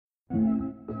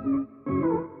Boom.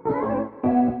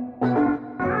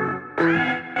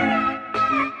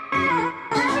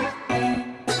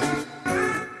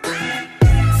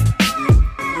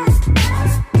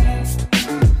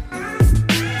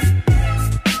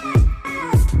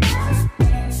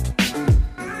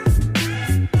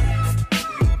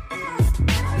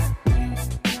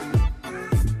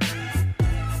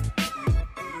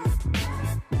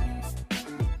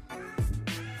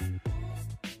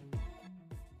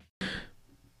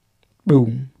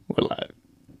 We're live.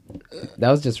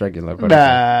 That was just regular. Nah,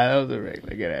 that was a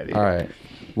regular. Get out of here. All right.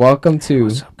 Welcome to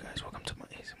What's up, guys? Welcome to my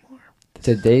ASMR.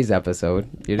 today's episode.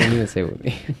 You didn't even say with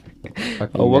me.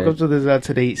 Welcome to this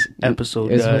today's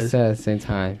episode, It's guys. at the same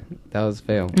time. That was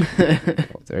fail.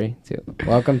 3, 2.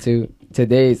 Welcome to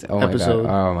today's Episode.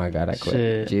 Oh my god, I quit.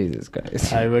 Shit. Jesus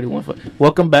Christ. I already went for.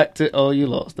 Welcome back to. Oh, you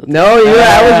lost it. No, I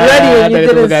was ready and you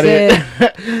didn't say it.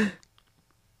 it.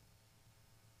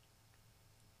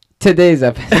 Today's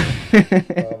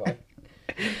episode.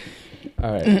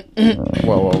 All right.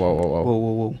 Whoa.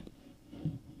 Whoa.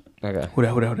 Okay. Who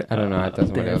that? I don't know. I thought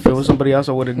somebody Damn, else if it was somebody else,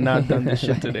 I would have not done this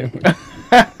shit today.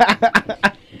 All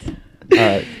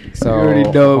right. So You already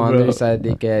know, Juan bro.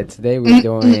 decided Dike. Today we're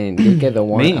doing Dike the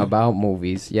one Me? about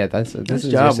movies. Yeah, this Nice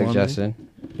is job, your Juan. suggestion.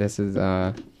 This is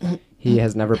he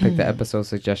has never picked the episode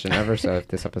suggestion ever. So if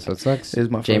this episode sucks, This is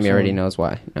my Jamie first already one. knows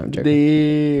why. No, I'm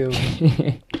joking.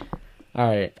 Damn. All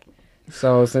right.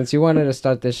 So since you wanted to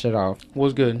start this shit off,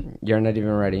 What's good? you're not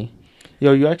even ready.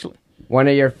 Yo, you actually. One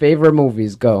of your favorite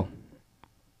movies. Go.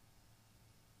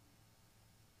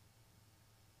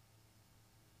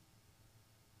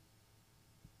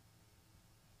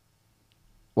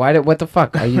 What the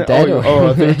fuck? Are you dead? oh, or-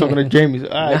 I thought you were talking to Jamie.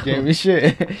 Alright, No. Jamie,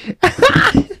 shit.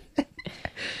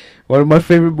 One of my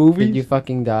favorite movies? Did you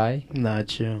fucking die? Nah,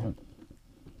 chill.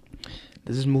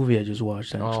 This is a movie I just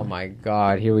watched, actually. Oh my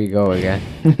god, here we go again.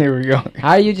 Here we go. How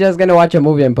are you just gonna watch a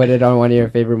movie and put it on one of your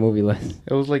favorite movie lists?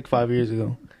 It was like 5 years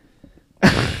ago.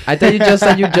 I thought you just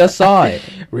said you just saw it.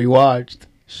 Rewatched.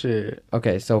 Shit.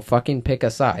 Okay, so fucking pick a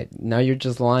side. Now you're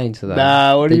just lying to them.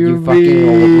 Nah, what do Did you you fucking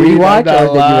mean? rewatch I'm or not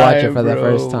did you watch it lying, for the bro.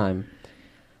 first time?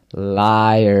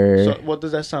 Liar. So, what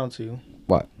does that sound to you?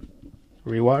 What?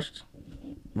 Rewatched?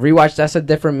 Rewatch, that's a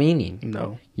different meaning.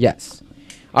 No. Yes.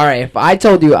 Alright, if I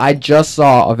told you I just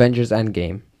saw Avengers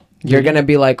Endgame, you're gonna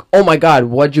be like, oh my god,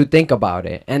 what'd you think about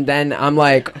it? And then I'm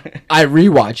like, I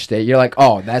rewatched it. You're like,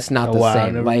 oh, that's not Oh, the wow,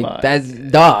 same. never Like, mind. that's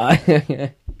duh.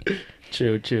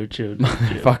 Chill.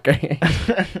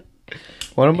 Fucker.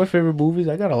 One of my favorite movies?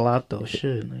 I got a lot, though.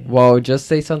 Shit. Like, Well, just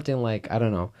say something like, I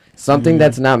don't know, something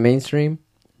that's not mainstream,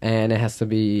 and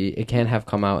it can't have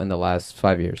come out in the last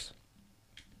 5 years.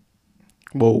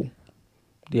 whoa.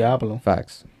 Diablo.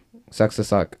 Facts. Sucks to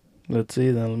suck. Let's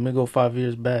see, then. Let me go 5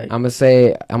 years back. I'm gonna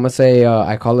say,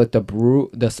 I call it the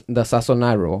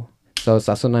sazonar rule. So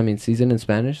sazona means season in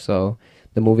Spanish. So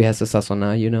the movie has to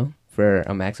sazonar, for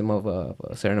a maximum of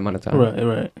a certain amount of time.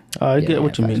 Right. I get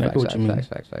what you mean. I get what you mean.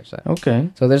 Facts. Okay.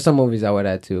 So there's some movies I would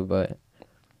add too, but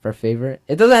for favorite,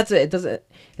 it doesn't have to. It doesn't.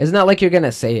 It's not like you're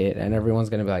gonna say it and everyone's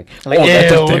gonna be like, Like, "Oh,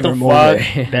 that's a what favorite the movie."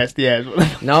 fuck? That's the answer.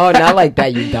 No, not like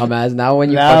that, you dumbass. Not when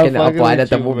you Nah, fucking fucking applied with at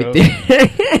the you, movie bro. theater.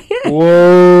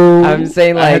 Whoa. I'm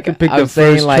saying I had to pick the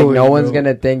first like no choice, one's bro.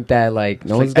 gonna think that It's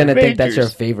one's like gonna think that's your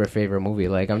Avengers. favorite movie.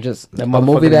 Like I'm just That a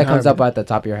movie motherfucker that comes didn't up have at the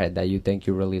top of your head that you think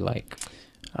you really like.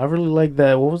 I really like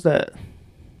that. What was that?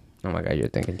 Oh my god, you're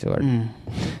thinking too hard.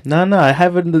 No. I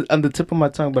have it on the tip of my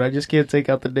tongue, but I just can't take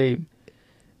out the name.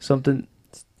 Something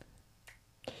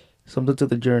to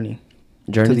the journey.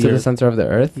 Journey to the Earth. Center of the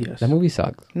Earth. Yes. That movie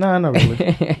sucks. Nah, not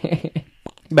really.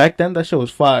 Back then, that show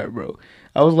was fire, bro.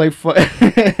 I was like,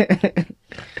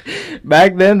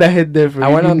 back then, that hit different.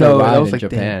 I went on the I ride was in like,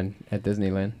 Japan at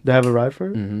Disneyland. They have a ride for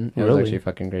it? Mm-hmm. It was Really? actually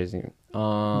fucking crazy.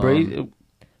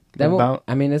 That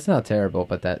I mean, it's not terrible,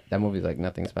 but that movie's like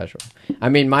nothing special. I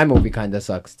mean, my movie kind of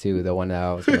sucks too. The one that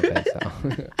I was gonna pick. So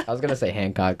I was gonna say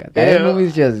Hancock. That Ew.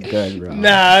 movie's just good, bro.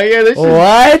 Nah, yeah, this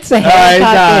What? Hancock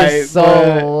alright, is so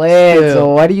but lit. still. So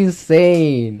what are you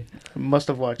saying, must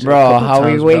have watched it. a bro? couple How he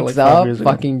times, but wakes like 5 up years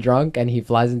ago. fucking drunk and he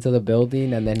flies into the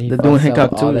building and then he. They're doing fucks up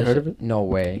Hancock all too, that you heard shit. of it? No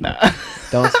way. Nah.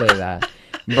 Don't say that.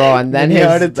 Bro, and then Then he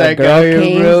heart the attack girl out here,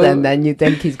 came, bro. and then you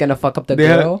think he's gonna fuck up the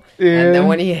Yeah, girl, yeah. and then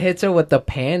when he hits her with the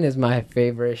pan is my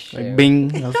favorite shit. Like,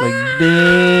 bing. I was like,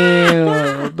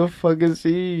 damn, what the fuck is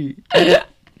he?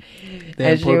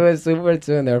 And she was super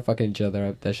too, and they were fucking each other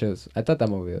up. I thought that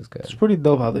movie was It's good. pretty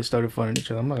dope how they started fighting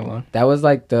each other. I'm not gonna lie. That was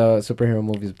like the superhero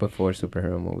movies before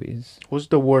superhero movies. What's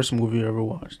the worst movie you ever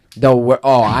watched?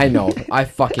 I know. I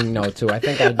fucking know too. I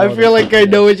think I know I feel this like I fucking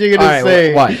know what you're gonna All right,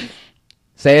 say. What?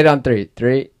 Say it on 3.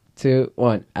 3, 2,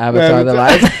 1. Avatar: The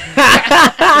Last.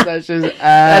 That shit's ass.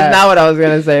 That's not what I was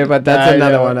gonna say, but that's Nah,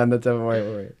 another yeah. one on the tip.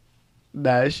 Wait.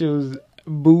 That shit was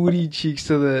booty cheeks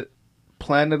to the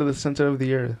planet of the center of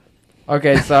the earth.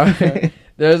 Okay, so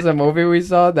there's a movie we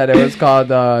saw that it was called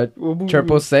What movie?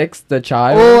 666, The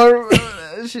Child. Or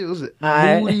that shit was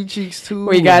I- booty cheeks too.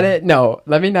 We got it. No,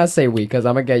 let me not say we, because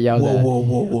I'm gonna get yelled at.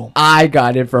 Whoa. I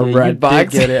got it from Yeah, you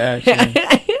Redbox. did get it, actually.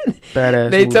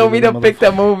 Badass. They told me to pick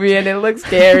the movie, and it looked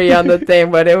scary on the thing,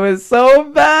 but it was so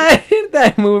bad.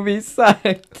 That movie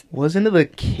sucked. Wasn't it a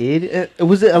kid?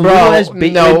 Was it a Bro, little ass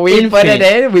baby? no, we put it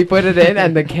in. We put it in,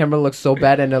 and the camera looked so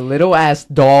bad, and a little ass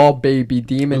doll baby,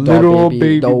 demon doll Little baby,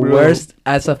 baby, the bro. worst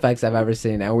SFX I've ever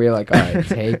seen. And we were like, all right,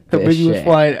 take The this baby was shit.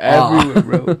 flying Oh.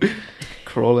 everywhere, bro.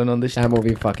 Crawling on the That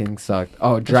movie fucking sucked.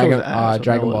 Oh, Dragon that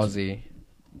Dragon Ball was. Z.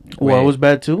 Well, it Wait. was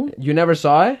bad too. You never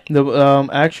saw it? The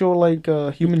actual like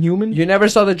human. You never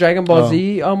saw the Dragon Ball Oh.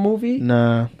 Z movie?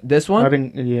 Nah, This I one?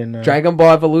 didn't. Yeah, nah. Dragon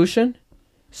Ball Evolution?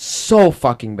 So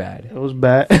fucking bad. It was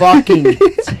bad. Fucking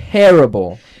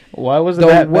terrible. Why was it The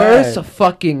that worst bad?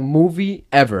 fucking movie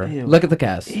ever. Ew. Look at the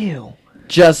cast. Ew.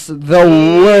 Just the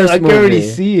worst I can movie. already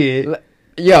see it.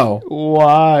 Yo,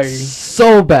 Why?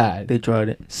 so bad. They tried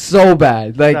it. So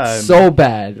bad. Like, God, so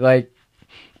bad. Like,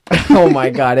 oh my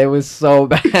god, it was so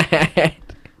bad.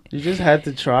 You just had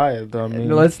to try it, though. I mean,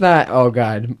 Let's not. Oh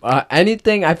god.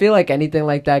 Anything. I feel like anything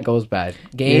like that goes bad.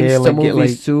 Games Yeah, to like,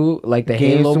 movies like, too. Like the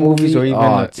games Halo to movies movies or even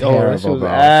oh, that terrible, shit was bro.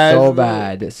 ass, So bro.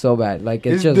 bad. So bad. Like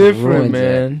it it's just different, ruins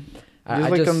man. it. I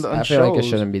Just like just on I feel like it shows.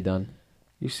 shouldn't be done.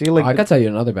 You see, like, I could tell you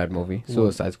another bad movie,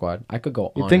 Suicide Squad. I could go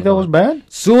on. you think and that on. was bad?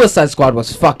 Suicide Squad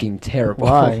was fucking terrible.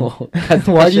 Why? That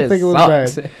Why do you shit think it was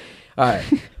sucks. bad? All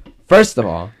right. First of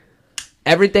all,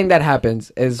 everything that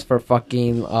happens is for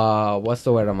fucking what's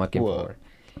the word I'm looking What? for?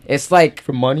 It's like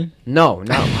For money? no,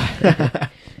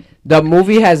 not the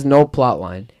movie has no plot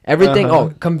line. Everything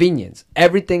convenience.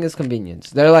 Everything is convenience.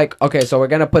 They're like, okay, so we're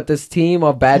gonna put this team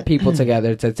of bad people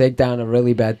together to take down a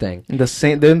really bad thing. They're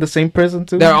in the same prison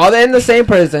too. They're all in the same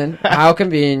prison. How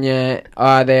convenient.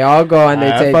 They all go and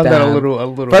they I take found down. that a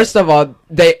little. First of all,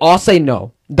 they all say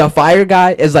no. The fire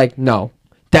guy is like, no.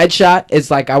 Deadshot is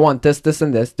like, I want this, this,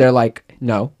 and this. They're like,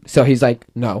 no. So he's like,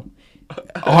 no.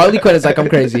 Harley Quinn is like, I'm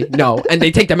crazy. No. And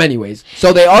they take them anyways.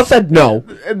 So they all said no.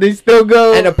 And they still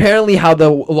go. And apparently how the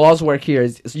laws work here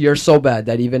is you're so bad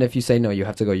that even if you say no, you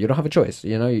have to go. You don't have a choice.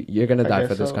 You know, you're going to I die guess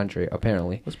for this so. country,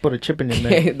 apparently. Let's put a chip in your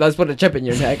neck. Let's put a chip in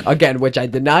your neck. Again, which I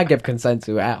did not give consent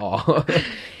to at all.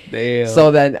 Damn.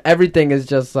 So then everything is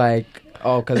just like,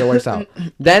 oh, because it works out.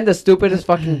 Then the stupidest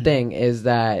fucking thing is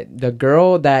that the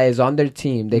girl that is on their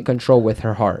team, they control with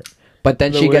her heart. But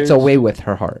then The she gets ways- away with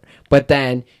her heart. But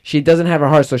then she doesn't have her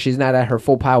heart, so she's not at her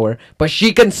full power. But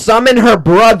she can summon her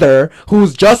brother,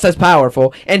 who's just as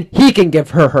powerful, and he can give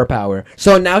her power.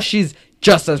 So now she's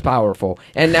just as powerful.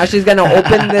 And now she's going to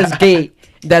open this gate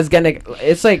that's going to...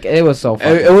 It's like, it was so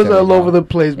fucking It was silly, all bro. over the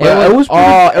place, It but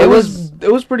was-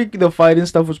 it was pretty. The fighting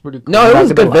stuff was pretty cool. No, it Not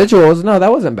was gonna good lie. visuals. No,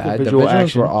 that wasn't bad. The visual visuals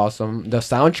action. were awesome. The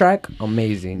soundtrack,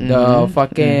 amazing. The Mhm,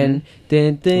 fucking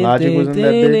Logic was in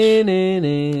that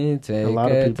bitch. A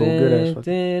lot of people good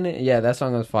ass Yeah, that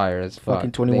song was fire as fuck. Fucking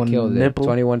They 21 killed it. Nipple.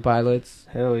 21 Pilots,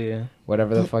 Hell yeah.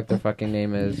 whatever the fuck their fucking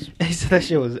name is. He said that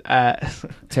shit was ass.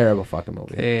 Terrible fucking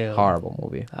movie. Damn. Horrible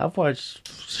movie. I've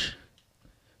watched.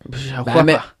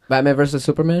 Batman versus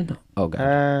Superman. Oh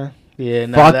god. Yeah,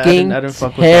 nah, Fucking I didn't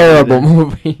fuck with that terrible either.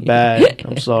 movie. Bad.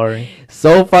 I'm sorry.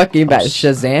 So fucking bad. I'm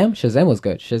Shazam was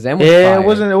good. Shazam was Yeah, fire.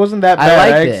 it wasn't that I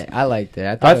bad. liked it. I liked it.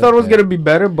 I thought it was good. gonna be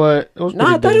better, but it was. No,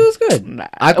 I thought it was good. Nah,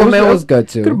 Aquaman was good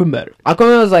too. Could have been better.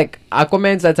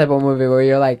 Aquaman's that type of movie where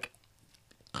you're like,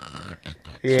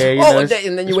 Yeah, you oh, know, and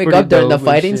then you it's wake pretty up during the dope and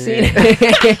fighting shit.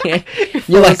 scene.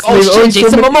 You're like, oh asleep. shit,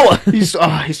 Jason swimming- Momoa.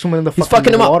 He's swimming in the He's fucking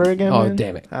fucking him up. water again. Oh, man.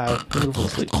 damn it. Fucking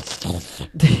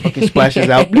fucking splashes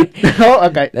out. Oh,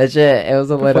 okay. That shit, it was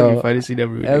a Fucking little. fighting scene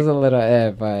every It was week. a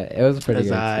little but it was pretty It's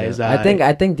good. aight, too. it's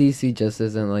I think DC just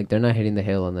isn't like they're not hitting the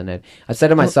nail on the net. I said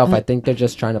to myself, I think they're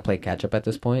just trying to play catch up at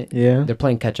this point. Yeah. They're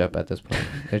playing catch up at this point.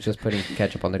 They're just putting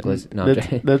ketchup on their glizzy. No, I'm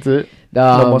joking. That's it. No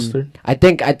Um, mustard. I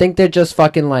think they're just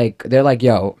fucking like they're like,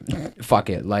 yo, fuck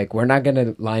it. Like we're not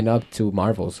gonna line up to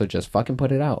Marvel, so just fucking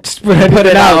put it out. Put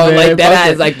it out, man. like that Fuck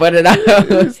ass, it. like put it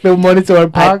out. Still money to our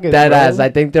pockets. That bro. ass. I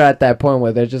think they're at that point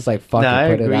where they're just like fucking Nah, I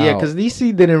put agree. it out. Yeah, because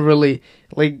DC didn't really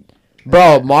like.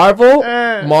 Bro, Marvel.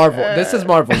 Uh, This is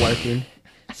Marvel working.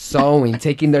 Sewing,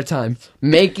 taking their time,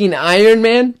 making Iron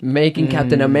Man, making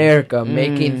Captain America,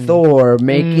 making Thor,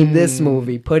 making this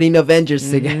movie, putting Avengers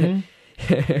together.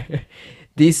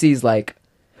 DC's like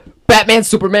Batman,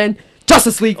 Superman,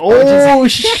 Justice League. Oh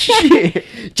shit!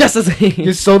 Justice League.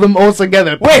 Just sew them all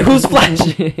together. Wait, who's Flash?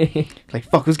 Like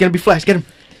fuck, who's gonna be Flash? Get him.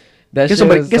 That Get shit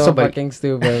somebody- was get so somebody. fucking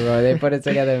stupid, bro. They put it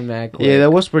together mad quick. Yeah,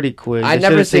 that was pretty quick. I They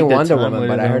never should've seen taken their Wonder time Woman, with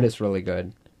but it, I heard though. it's really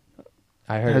good.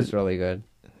 I heard Has- it's really good.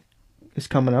 It's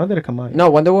coming out. Did it come out? No,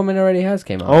 Wonder Woman already has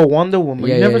came out. Oh, Wonder Woman.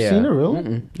 Yeah, You never yeah. seen it, real?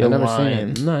 Mm-mm. You're I never lying. seen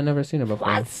it. No, I never seen it before.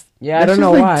 What? Yeah, I That don't shit's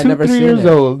know like why. I 2, never 3 seen years it.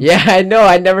 old. Yeah, I know.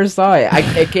 I never saw it.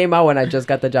 It came out when I just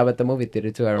got the job at the movie theater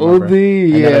too. I remember. OD. I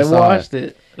never Yeah, I saw watched it.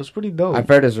 It was pretty dope. I've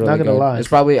heard it's really Not gonna good. lie. It's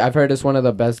probably I've heard it's one of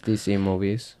the best DC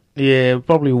movies. Yeah, it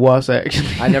probably was actually.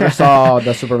 I never saw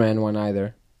the Superman one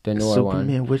either. The newer Superman.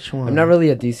 one. Which one? I'm not really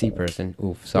a DC person.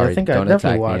 Oof, sorry. think I Don't definitely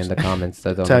attack me watched in the comments.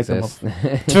 That don't Attack 'em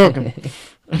exist. Took him.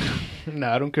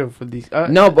 Nah, I don't care for these.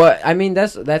 No, but I mean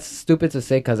that's stupid to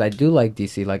say because I do like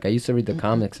DC. Like I used to read the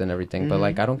comics and everything, but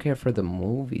like I don't care for the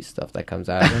movie stuff that comes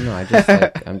out. I don't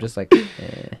know. I'm just like,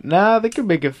 Nah, they could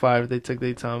make it 5 if they took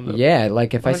their time. Though. yeah.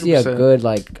 Like if I see a 100%. good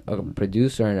like a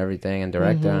producer and everything and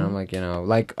director, Mhm. I'm like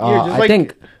like Yeah, just I like-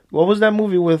 think What was that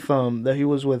movie with that he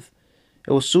was with?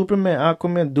 It was Superman,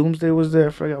 Aquaman, Doomsday was there.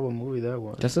 I forgot what movie that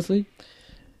was. Justice League.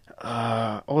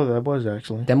 Oh, that was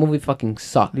actually. That movie fucking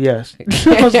sucked. Yes,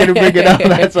 I was gonna bring it up.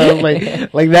 That's why I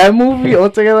was like that movie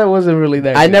altogether wasn't really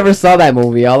that. I good. never saw that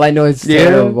movie. All I know is Yeah?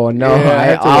 terrible. No, Yeah, I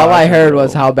had to all I watch it, heard bro.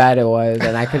 was how bad it was,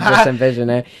 and I could just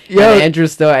envision it. Yo, And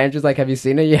Andrew's like, "Have you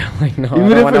seen it?" Yeah, I'm like, no.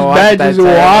 even if it's bad, just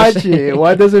watch it.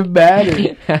 Why does it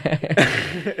matter?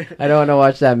 I don't want to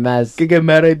watch that mess. You can get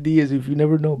mad ideas if you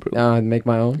never know, bro. Make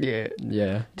my own. Yeah,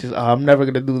 Yeah. just I'm never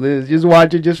gonna do this. Just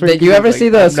watch it. Just for Did you kids. ever Like, see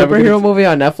the I'm never superhero gonna- movie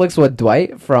on Netflix with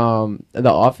Dwight from The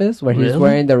Office, where he's Really?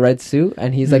 wearing the red suit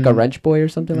and he's like a Mm. wrench boy or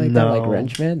something like that, like No.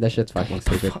 wrench man? That shit's fucking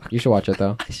stupid. fuck? You should watch it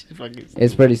though. Fucking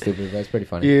It's pretty stupid, but it's pretty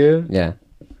funny. Yeah. Yeah.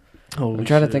 Holy I'm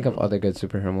trying to shit, think of bro. other good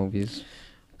superhero movies.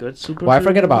 Good super. Well, I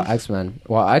forget about X-Men.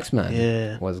 Well, X-Men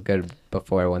Yeah. was good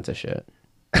before it went to shit.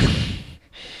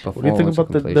 What do you think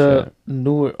about the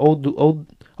newer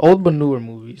old but newer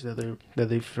movies that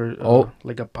they for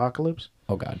like Apocalypse?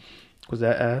 Oh god. Was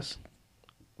that ass?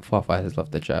 Fafa has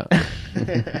left the chat.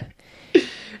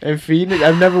 And Phoenix,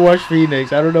 I've never watched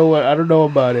Phoenix. I don't know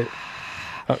about it.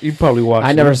 You probably watched.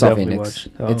 I it. never You saw definitely Phoenix. watched.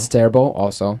 Oh. It's terrible.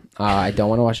 Also, I don't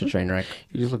want to watch a train wreck.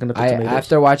 You're just looking at the I tomatoes.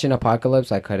 after watching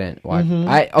Apocalypse, I couldn't watch.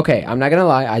 Mhm. I'm not gonna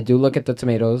lie. I do look at the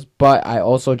tomatoes, but I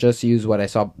also just use what I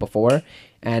saw before.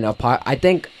 And I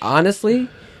think honestly,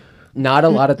 not a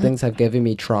lot of things have given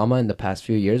me trauma in the past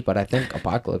few years, but I think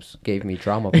Apocalypse gave me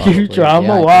trauma. Gave you probably.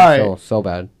 trauma? I think Why? So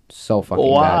bad. So fucking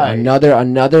Why? bad.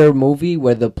 Another movie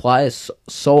where the plot is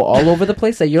so all over the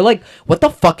place that you're like, what the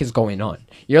fuck is going on?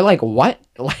 You're like, what?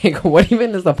 Like, what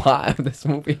even is the plot of this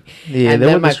movie? Yeah, And they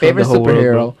then would my describe favorite the whole world,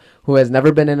 superhero, bro. who has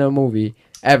never been in a movie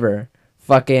ever,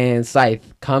 fucking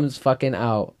Scythe, comes fucking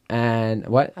out. And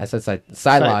what? I said Scythe.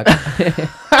 Psylocke.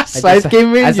 Scythe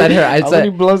came in. I said her. I How many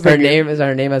said blows her they get? name is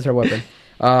her name as her weapon.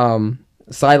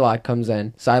 Psylocke comes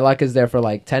in. Psylocke is there for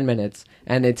like 10 minutes,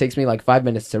 and it takes me like 5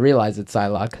 minutes to realize it's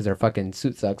Psylocke because her fucking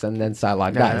suit sucks, and then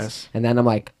Psylocke dies. Yes. And then I'm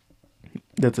like,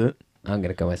 That's it. I'm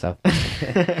gonna kill myself.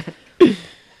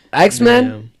 X-Men,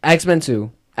 Damn. X-Men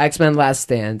 2, X-Men Last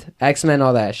Stand, X-Men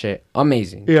all that shit.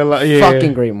 Amazing. Yeah,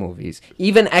 Fucking great movies.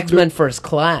 Even X-Men First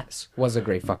Class was a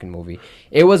great fucking movie.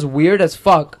 It was weird as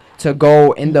fuck to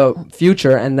go in the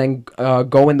future and then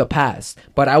go in the past,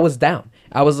 but I was down.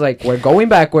 I was like, we're going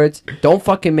backwards. Don't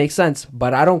fucking make sense,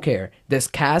 but I don't care. This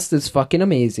cast is fucking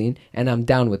amazing, and I'm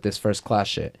down with this First Class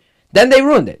shit. Then they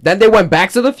ruined it. Then they went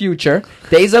back to the future,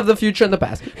 Days of the Future and the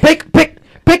past.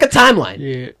 Pick a timeline.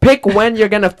 Yeah. Pick when you're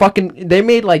gonna fucking. They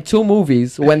made like 2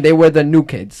 movies when they were the new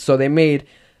kids. So they made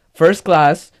First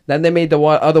Class, then they made the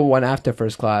other one after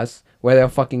First Class, where they'll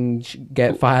fucking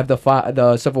have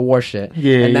the Civil War shit.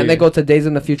 Yeah, and then yeah. they go to Days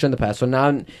in the Future and the past. So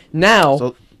now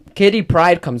So- Kitty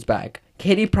Pryde comes back.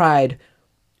 Kitty Pryde.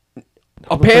 the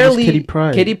fuck Apparently, is Kitty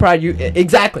Pryde? Kitty Pryde.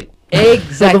 Exactly.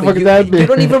 Exactly. fuck is You, that you bitch?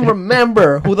 don't even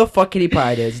remember who the fuck Kitty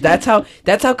Pryde is. That's how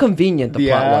convenient the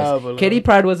plot was. Diablo. Kitty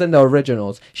Pryde was in the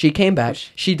originals. She came back.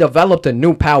 She developed a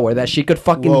new power that she could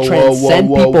fucking Whoa, whoa, transcend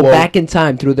whoa, whoa, people whoa. back in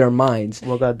time through their minds.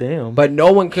 Well, goddamn. But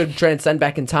no one could transcend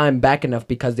back in time back enough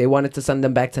because they wanted to send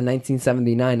them back to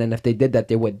 1979, and if they did that,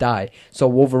 they would die. So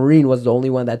Wolverine was the only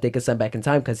one that they could send back in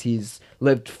time because he's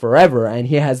lived forever and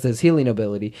he has this healing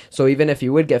ability. So even if he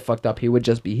would get fucked up, he would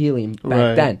just be healing back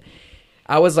Right. then.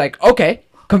 I was like, okay,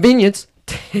 convenience.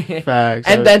 Facts.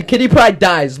 And then Kitty Pryde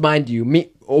dies, mind you,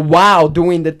 while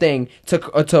doing the thing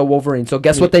to Wolverine. So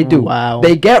guess what they do? Wow.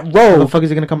 They get How the Rogue. fuck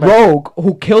is it gonna come back? Rogue,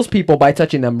 who kills people by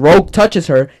touching them. Rogue touches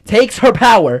her, takes her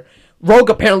power, Rogue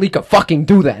apparently could fucking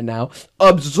do that now.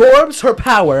 Absorbs her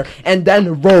power, and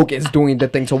then Rogue is doing the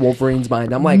thing to Wolverine's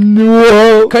mind. I'm like,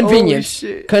 no, convenience,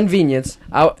 convenience.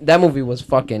 That movie was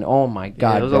fucking. Oh my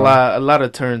god, there was a lot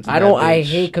of turns. I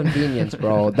hate convenience,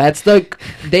 bro. That's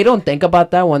they don't think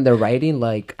about that when they're writing.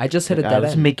 Like, I just hit a dead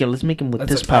let's end. Make him with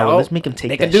this power. Let's make him take.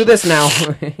 They can do this now.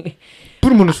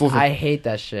 Put him on his full. I hate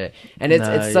that shit, and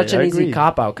it's such an easy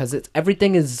cop out because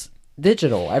everything is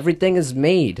digital. Everything is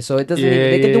made, so it doesn't.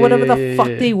 They can do whatever the fuck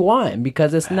they want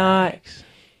because it's not.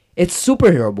 It's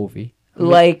superhero movie.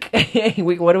 Like,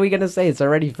 what are we gonna say? It's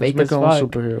already fake as fuck.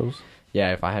 Superheroes.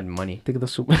 Yeah, if I had money, think of the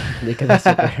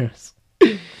superheroes.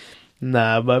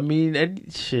 Nah, but I mean,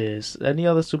 any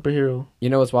other superhero. You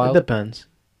know what's wild? It depends.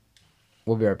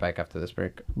 We'll be right back after this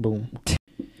break. Boom.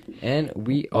 And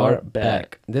we are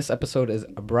back. This episode is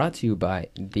brought to you by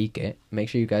Dike. Make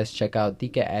sure you guys check out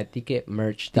Dike at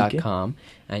dikemerch.com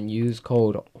and use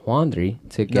code WANDRY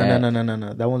to get...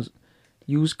 No. That one's...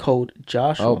 Use code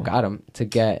Joshua. Oh, got him. To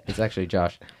get... It's actually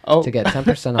Josh. Oh. To get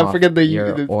 10% off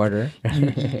your order.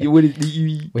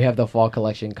 We have the fall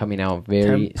collection coming out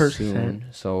very 10%. Soon.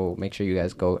 So make sure you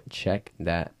guys go check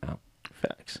that out.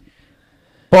 Facts.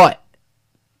 But...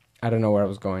 I don't know where I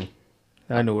was going.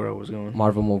 I know where I was going.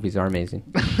 Marvel movies are amazing.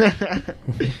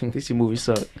 DC movies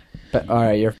suck. But all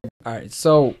right.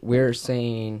 So we're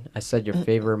saying, I said your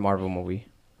favorite Marvel movie.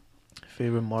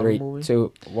 Favorite Marvel movie? 3,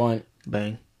 2, 1.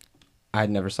 Bang. I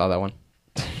never saw that one.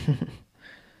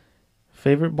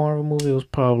 Favorite Marvel movie was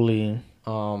probably.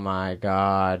 Oh my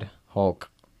god,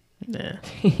 Hulk. Yeah.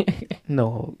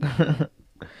 No Hulk.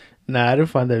 Nah, I didn't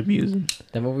find that amusing.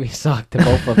 The movie sucked.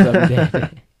 Both of them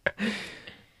did.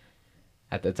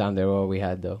 At the time, they were all we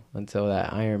had, though. Until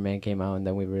that Iron Man came out, and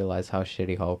then we realized how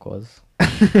shitty Hulk was.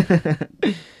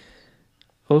 It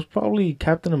was probably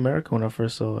Captain America when I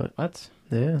first saw it. What?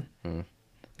 Yeah.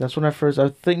 That's when I first...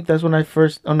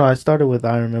 Oh, no, I started with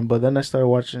Iron Man, but then I started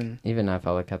watching... Even I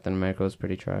felt like Captain America was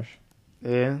pretty trash.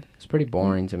 Yeah. It's pretty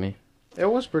boring to me.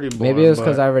 It was pretty boring. Maybe it was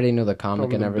because I already knew the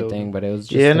comic and everything, but it was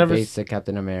just the basic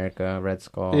Captain America, Red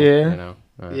Skull, Yeah. You know.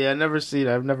 Yeah, I never seen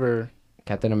it. I've never...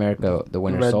 Captain America, the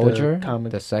Winter Soldier,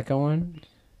 the second one,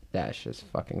 that's just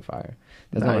fucking fire.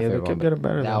 That's not my favorite one. Getting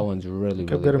better, that one's really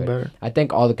good. Better. I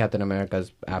think all the Captain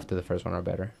Americas after the first one are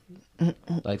better.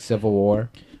 Like Civil War,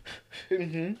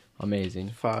 amazing,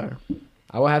 fire.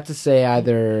 I would have to say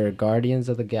either Guardians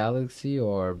of the Galaxy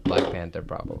or Black Panther,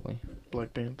 probably.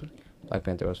 Black Panther. Black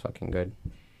Panther was fucking good.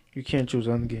 You can't choose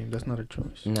Endgame. That's not a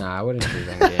choice. Nah, I wouldn't choose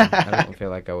Endgame. I don't feel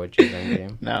like I would choose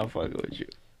Endgame. Nah, I'm fucking with you.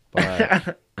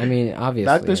 But I mean, obviously,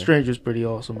 Doctor Strange is pretty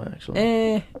awesome,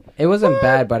 actually. It wasn't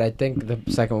bad, but I think the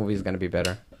second movie is gonna be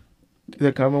better.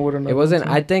 They're coming with another. It wasn't.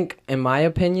 I think, in my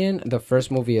opinion, the first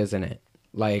movie isn't it.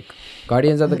 Like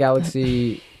Guardians of the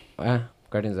Galaxy.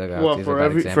 Guardians of the Galaxy.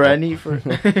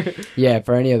 Yeah,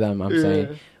 for any of them, I'm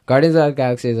saying Guardians of the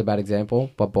Galaxy is a bad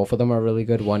example, but both of them are really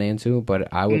good, 1 and 2. But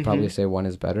I would probably say 1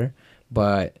 is better.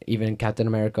 But even Captain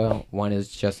America, 1 is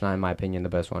just not, in my opinion, the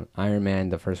best one. Iron Man,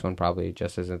 the first one probably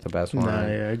just isn't the best one. Nah,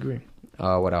 yeah, I agree.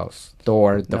 What else?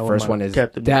 Thor, the first one is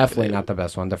definitely not the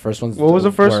best one. The first one's what was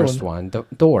the first worst one?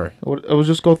 Thor. It was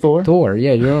just called Thor? Thor,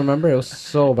 yeah, you don't remember? It was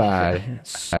so bad.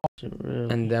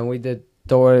 And then we did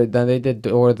Thor, then they did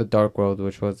Thor the Dark World,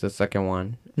 which was the second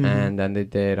one. And then they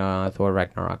did Thor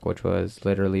Ragnarok, which was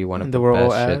literally one of the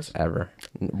best shits ever.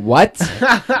 What?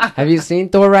 Have you seen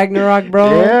Thor Ragnarok,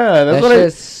 bro? Yeah, that shit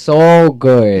is so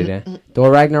good.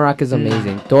 Thor Ragnarok is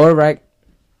amazing.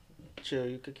 Chill,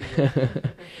 you could keep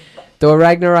Thor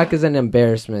Ragnarok is an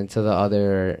embarrassment to the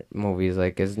other movies.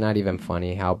 Like, it's not even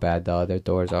funny how bad the other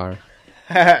Thors are.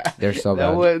 They're so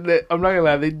bad. I'm not gonna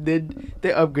lie, they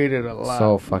upgraded a lot.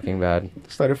 So fucking bad.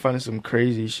 Started finding some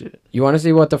crazy shit. You want to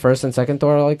see what the first and second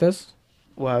Thor are like this?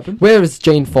 What happened? Where is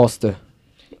Jane Foster?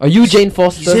 Are you Jane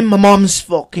Foster? He's in my mom's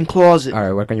fucking closet.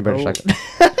 Alright, work on your British accent.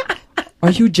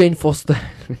 Are you Jane Foster?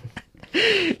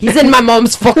 He's in my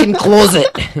mom's fucking closet.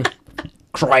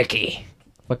 Crikey.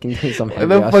 Fucking do some heavy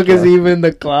What the fuck is he even in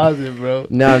the closet, bro?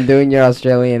 No, I'm doing your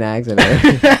Australian accent.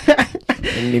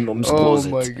 In my mom's closet.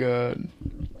 Oh my god.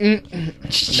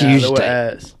 It's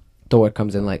Tuesday. Thor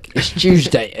comes in like, it's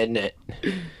Tuesday, isn't it?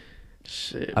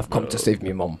 Shit, I've come to save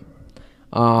me mom.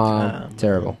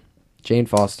 Terrible. Jane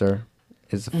Foster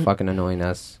is fucking annoying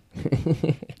us.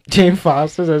 Jane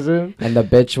Foster, that's him? And the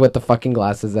bitch with the fucking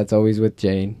glasses that's always with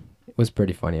Jane was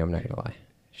pretty funny, I'm not gonna lie.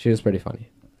 She was pretty funny.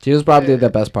 She was probably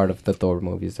the best part of the Thor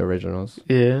movies, the originals.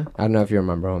 Yeah. I don't know if you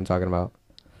remember who I'm talking about.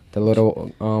 The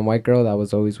little white girl that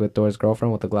was always with Thor's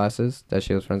girlfriend with the glasses. That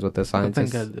she was friends with the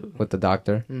scientist, with the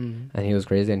doctor, and he was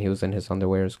crazy and he was in his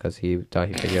underwears because he thought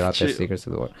he figured out the secrets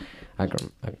of the world. I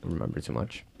remember too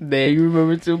much. There, you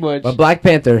remember too much. But Black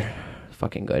Panther,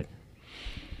 fucking good.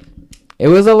 It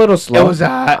was a little slow. It was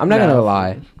hot. I'm not gonna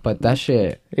lie, but that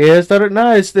shit. Yeah, it started.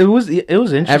 No, it was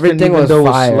interesting. Everything was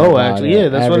fire. Slow, actually. Yeah,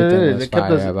 that's what it is. It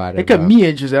kept me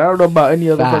interested. I don't know about any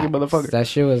other fucking motherfucker. That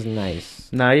shit was nice.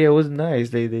 Nah, yeah, it was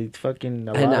nice. They fucking.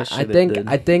 I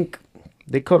think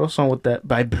they caught us on with that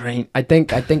by brain. I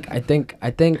think. What do you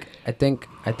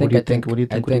think? What do you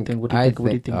think? What do you think? What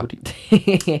do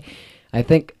you think? I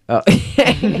think.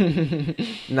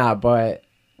 Nah, but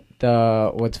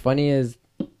what's funny is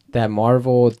that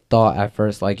Marvel thought at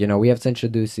first, like, we have to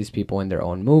introduce these people in their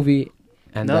own movie,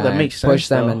 and then that makes push sense,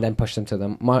 them, though. and then push them to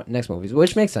the next movies,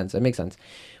 which makes sense. It makes sense.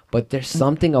 But there's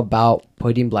something about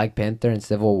putting Black Panther in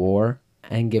Civil War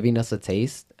and giving us a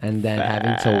taste, and then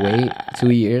having to wait 2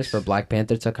 years for Black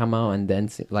Panther to come out, and then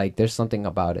there's something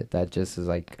about it that just is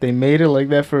like they made it like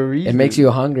that for a reason. It makes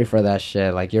you hungry for that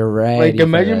shit. Like, you're ready. Like,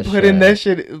 imagine putting that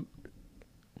shit.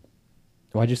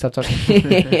 Why'd you stop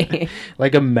talking?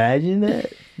 Like, imagine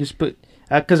that. Just put.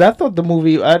 Because I thought the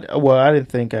movie. I didn't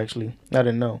think, actually. I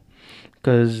didn't know.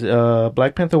 Because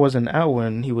Black Panther wasn't out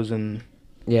when he was in.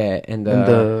 Yeah, in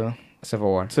the Civil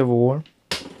War. Civil War.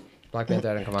 Black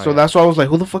Panther didn't come out. So that's why I was like,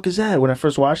 who the fuck is that? When I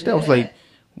first watched it, I was like,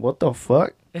 what the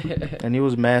fuck? And he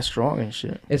was mad strong and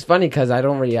shit. It's funny because I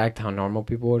don't react how normal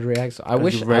people would react. So I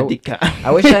wish I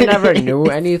wish I never knew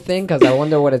anything, because I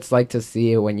wonder what it's like to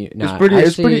see it when you. Nah,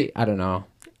 it's pretty. I don't know.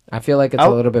 I feel like it's a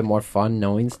little bit more fun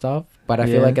knowing stuff, but I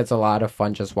feel like it's a lot of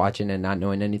fun just watching and not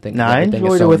knowing anything. Nah, I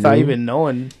enjoyed it without even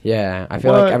knowing. Yeah, I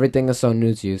feel like everything is so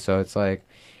new to you, so it's like.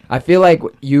 I feel like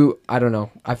I don't know.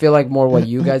 I feel like more what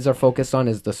you guys are focused on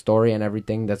is the story and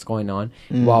everything that's going on.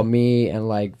 While me and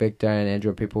like Victor and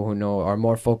Andrew, people who know, are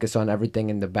more focused on everything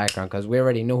in the background. Because we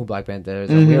already know who Black Panther is.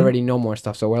 And we already know more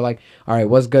stuff. So we're like, all right,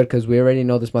 what's good? Because we already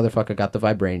know this motherfucker got the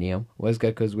vibranium. What's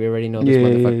good? Because we already know this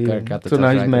motherfucker got the so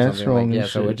now he's mad strong. Like,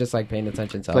 so we're just like paying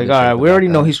attention to like, all right, we already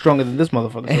know he's stronger than this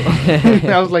motherfucker. So.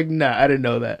 I was like, nah, I didn't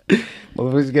know that.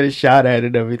 Motherfucker's getting shot at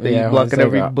and everything. Yeah, he's blocking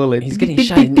every bullet. He's getting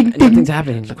shot. Nothing's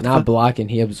happening. He's not blocking.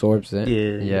 He absorbs it.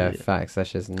 Yeah. Facts.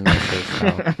 That's just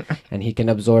nice. And he can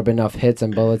absorb enough hits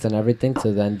and bullets and everything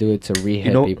to then do it to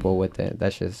re-hit people with it.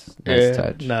 That's just nice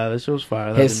touch. Nah, that shit was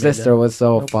fire. His sister was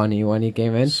so funny when he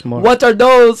came in. Smart. What are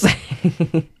those?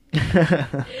 They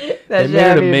made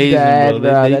it amazing,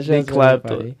 bro. They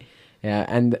clapped it. Yeah,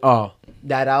 and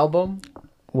that album.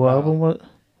 What album? What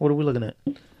are we looking at?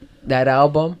 That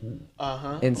album.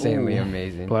 Insanely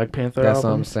amazing. Black Panther That's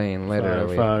album? what I'm saying,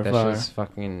 literally. Fire. That's just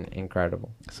fucking incredible.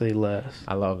 Say less.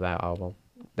 I love that album.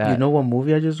 You know what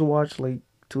movie I just watched like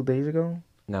 2 days ago?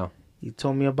 No. You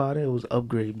told me about it. It was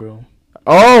Upgrade, bro.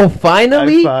 Oh,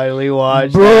 finally? I finally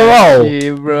watched that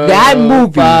shit, bro. That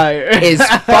movie is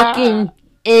fucking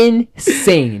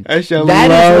insane.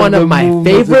 That is one of my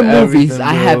favorite movies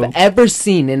I have ever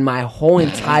seen in my whole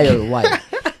entire life.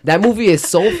 That movie is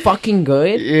so fucking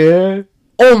good. Yeah.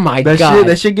 Oh my god.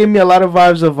 That shit gave me a lot of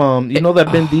vibes of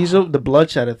that Ben Diesel, the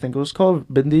Bloodshot, I think it was called,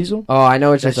 Ben Diesel. Oh, I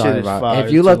know what you're talking about.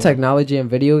 If you love technology and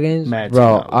video games,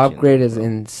 bro, Upgrade is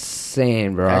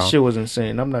insane, bro. That shit was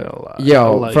insane. I'm not gonna lie.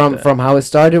 Yo, from how it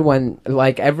started, when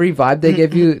like every vibe they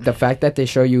give you, the fact that they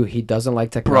show you he doesn't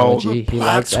like technology, he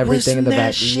likes everything in the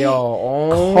back. Yo,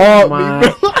 oh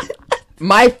my.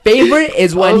 My favorite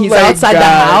is when he's outside the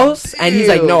house and he's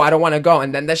like, no, I don't want to go.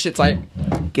 And then that shit's like,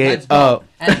 get up.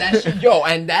 And that shit,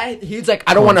 he's like,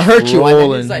 I don't want to hurt you. And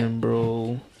then he's like,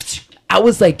 bro. I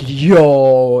was like,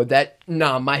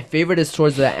 my favorite is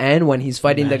towards the end when he's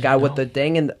fighting the guy with the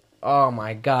thing and oh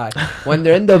my god. When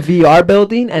they're in the VR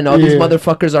building and all these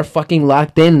motherfuckers are fucking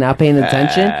locked in, not paying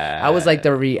attention. I was like,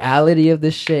 the reality of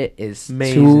this shit is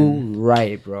too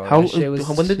right, bro.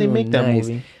 When did they make that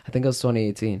movie? I think it was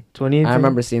 2018. 2018? I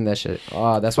remember seeing that shit.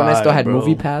 Oh, that's when I still had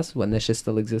Movie Pass, when this shit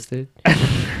still existed.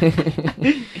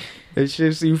 That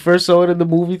shit, you first saw it in the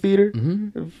movie theater?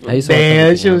 Mm-hmm. Damn,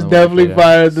 that shit was definitely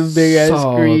fire on this big ass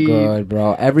screen. So good,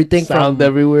 bro. Everything sound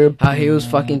everywhere. How he was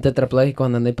fucking tetraplegic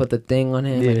and then they put the thing on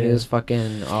him and he was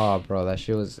fucking... Oh, bro, that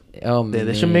shit was...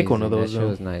 They should make one of those, That shit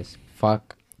was nice.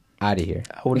 Fuck out of here.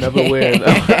 I would never wear it,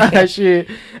 though. That shit...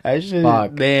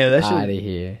 Fuck damn, that shit... out of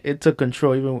here. It took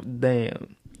control even...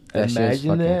 Damn. That shit's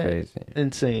fucking crazy.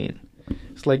 Insane.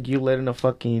 It's like you letting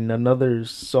another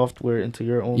software into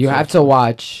your own. You have to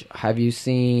watch. Have you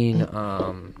seen?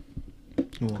 I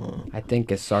think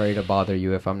it's Sorry to Bother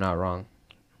You, if I'm not wrong.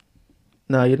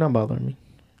 No, you're not bothering me.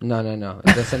 No.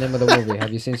 That's the name of the movie.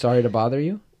 Have you seen Sorry to Bother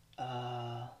You?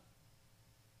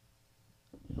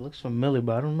 looks familiar,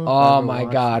 but I don't know. If I Oh ever my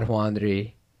watched God, it.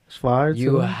 Juandri. It's fire.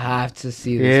 You too. have to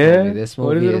see this Yeah? movie. This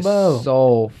What is movie it is about?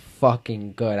 so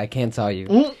fucking good. I can't tell you.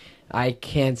 Mm. I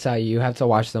can't tell you. You have to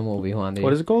watch the movie, Juandri.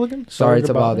 What is it called again? Sorry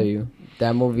to bother you.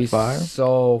 That movie's Fire.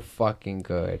 so fucking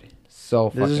good. So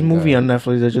fucking There's this movie good. on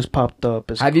Netflix that just popped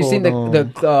up. It's Have you seen called,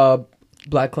 the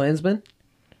Black Klansman?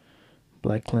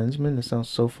 Black Klansman? It sounds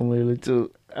so familiar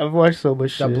too. I've watched so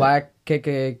much The shit. Black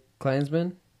KKK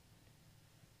Klansman?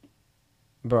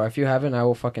 Bro, if you haven't, I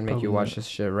will fucking make you Probably watch not. this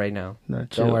shit right now. Don't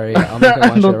Don't worry, I'm gonna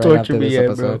watch it Don't right torture after me this yet,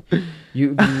 episode. bro.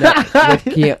 You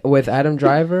with Adam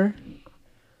Driver?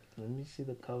 Let me see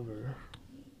the cover.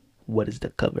 What is the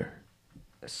cover?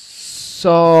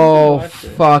 So Watch it.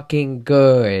 fucking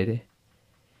good.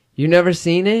 You never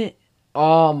seen it?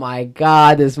 Oh my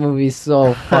God, this movie's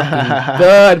so fucking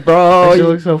good, bro. That shit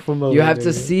looks so familiar. You have to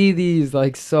dude. see these,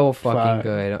 like, so fucking Fire.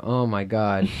 good. Oh my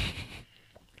God.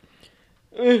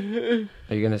 Are you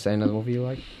gonna say another movie you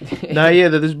like? Nah, yeah,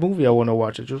 there's this movie I want to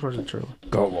watch. I just watched the trailer.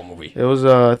 Go, what movie? It was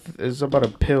it's about a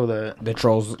pill that The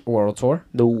Trolls World Tour?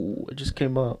 no, it just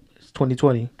came out. It's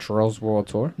 2020. Trolls World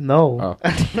Tour? No, Oh.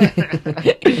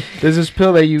 there's this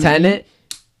pill that you Tenet?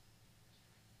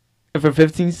 eat for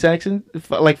 15 seconds,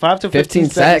 like 5 to 15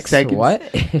 seconds. What?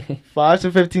 5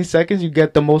 to 15 seconds, you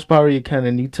get the most power you can,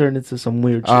 and you turn into some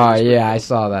weird shit. Oh, yeah, I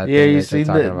saw that. Yeah, thing you that seen you're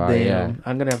talking that? about, Damn, yeah.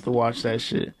 I'm gonna have to watch that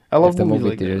shit. I love If the movies movie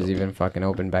like theaters that. even fucking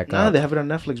open back Nah, up. they have it on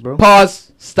Netflix, bro.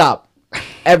 Pause. Stop.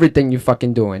 Everything you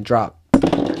fucking doing. Drop.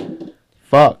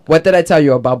 Fuck. What did I tell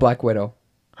you about Black Widow?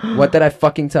 What did I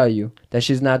fucking tell you? That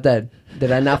she's not dead.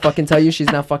 Did I not fucking tell you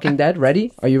she's not fucking dead?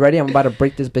 Ready? Are you ready? I'm about to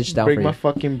break this bitch down Break for my you.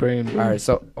 fucking brain. Bro. All right,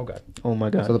 so oh god. Oh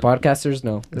my god. So the podcasters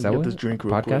know. Let Is me that get what? this drink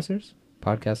real quick. Podcasters?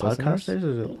 Podcast listeners? Podcasters or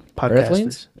is it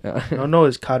Earthlings? podcasters? No,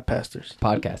 it's codpasters.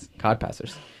 Podcast.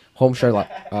 Codpassers. Home Sherlock.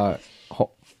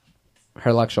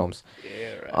 Sherlock Holmes.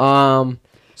 Yeah, right.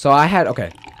 So I had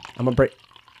okay. I'm gonna break.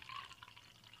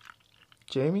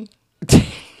 Jamie?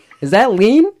 Is that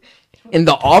Lean in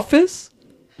the office?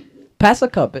 Pass a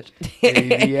cup, bitch.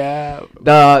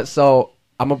 Yeah. So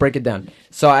I'm gonna break it down.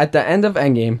 So at the end of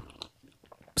Endgame,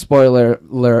 spoiler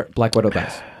alert, Black Widow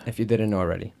dies. If you didn't know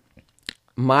already,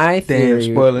 my Damn,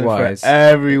 theory spoiling was for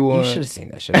everyone. you should have seen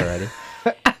that shit already.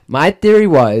 My theory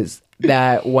was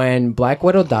that when Black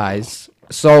Widow dies,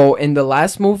 so in the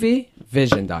last movie,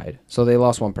 Vision died, so they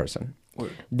lost one person.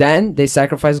 Word. Then they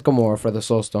sacrificed Gamora for the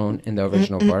Soul Stone in the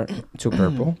original part. Two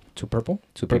people.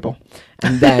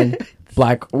 And then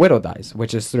Black Widow dies,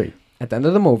 which is 3. At the end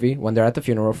of the movie, when they're at the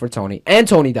funeral for Tony, and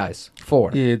Tony dies,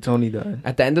 4. Yeah, Tony died.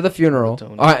 At the end of the funeral,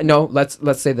 Tony. no, let's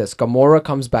say this: Gamora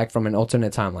comes back from an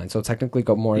alternate timeline, so technically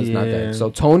Gamora is not Yeah. dead. So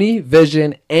Tony,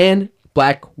 Vision, and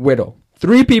Black Widow,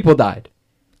 3 people died,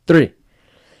 3.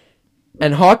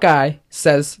 And Hawkeye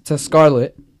says to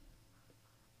Scarlet,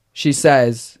 she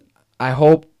says, "I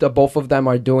hope the both of them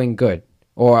are doing good,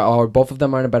 or both of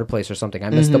them are in a better place, or something. I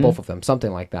missed the both of them,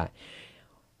 something like that."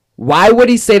 Why would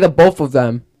he say the both of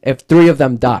them if 3 of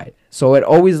them died? So it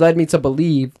always led me to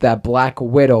believe that Black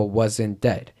Widow wasn't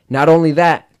dead. Not only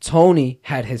that, Tony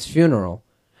had his funeral.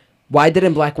 Why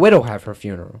didn't Black Widow have her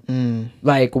funeral?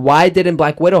 Like, why didn't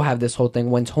Black Widow have this whole thing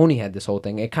when Tony had this whole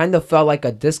thing? It kind of felt like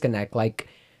a disconnect. Like,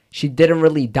 she didn't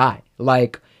really die.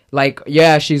 Like,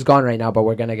 yeah, she's gone right now, but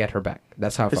we're gonna get her back.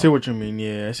 That's how it I see felt. what you mean.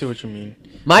 Yeah, I see what you mean.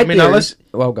 My theory, theory...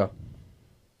 Well, go.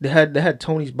 They had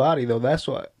Tony's body though. That's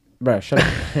why. Bro, shut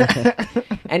up.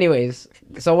 Anyways,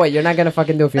 so what? You're not gonna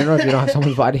fucking do a funeral if you don't have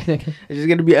someone's body? It's just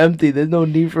gonna be empty. There's no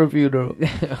need for a funeral.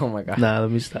 Oh my god. Nah, let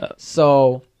me stop.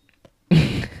 So,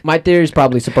 my theory is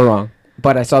probably super wrong,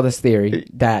 but I saw this theory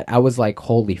that I was like,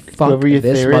 holy fuck, Whoever your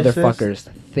this theorist is? motherfucker's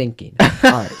thinking.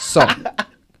 Alright, so,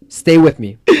 stay with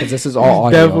me, because this is all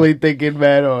audio. Definitely thinking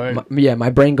mad hard. My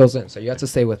brain goes in, so you have to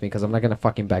stay with me, because I'm not going to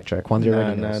fucking backtrack. Kwanzaa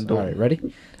already knows. don't. Alright,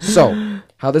 ready? So,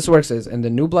 how this works is, in the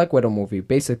new Black Widow movie,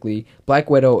 basically, Black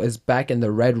Widow is back in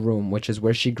the Red Room, which is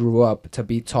where she grew up to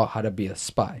be taught how to be a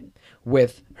spy,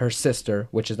 with her sister,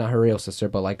 which is not her real sister,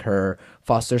 but like her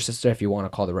foster sister, if you want to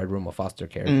call the Red Room a foster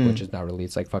care, which is not really,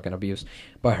 it's like fucking abuse.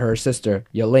 But her sister,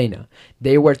 Yelena,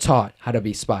 they were taught how to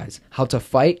be spies, how to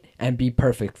fight and be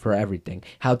perfect for everything,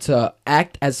 how to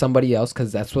act as somebody else,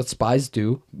 because that's what spies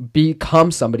do,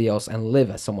 become somebody else and live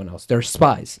as someone else. They're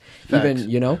spies. Facts. Even,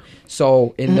 you know?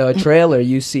 So in the trailer,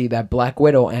 you see that Black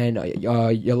Widow and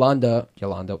Yolanda,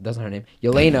 that's not her name,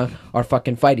 Yelena are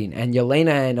fucking fighting. And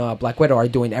Yelena and Black Widow are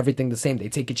doing everything the same. They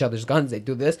take each other's guns. They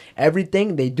do this.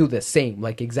 Everything they do the same,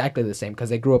 like exactly the same, because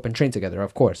they grew up and trained together,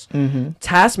 of course.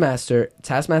 Taskmaster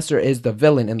is the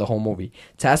villain in the whole movie.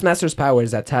 Taskmaster's power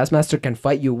is that Taskmaster can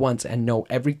fight you once and know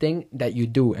everything that you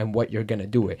do and what you're gonna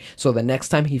do it. So the next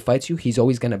time he fights you, he's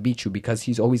always gonna beat you because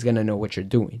he's always gonna know what you're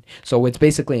doing. So it's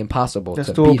basically impossible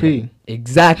to beat him.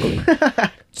 Exactly.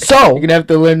 So you're gonna have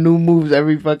to learn new moves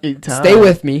every fucking time. Stay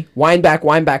with me. Wind back.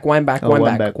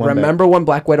 Remember when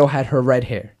Black Widow had her red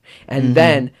hair, and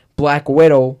then Black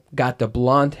Widow got the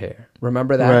blonde hair.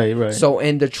 Remember that? Right. So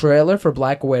in the trailer for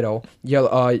Black Widow,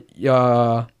 I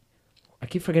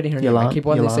keep forgetting her name. I keep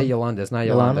wanting to say Yolanda. It's not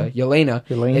Yolanda. Yelena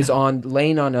is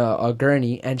laying on a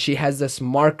gurney, and she has this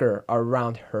marker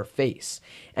around her face.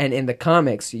 And in the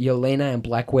comics, Yelena and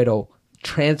Black Widow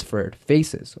transferred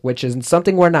faces, which is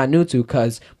something we're not new to,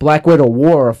 because Black Widow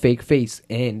wore a fake face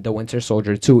in The Winter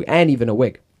Soldier 2, and even a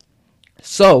wig.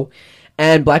 So,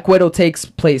 and Black Widow takes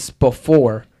place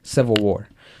before Civil War.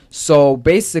 So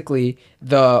basically,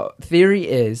 the theory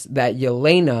is that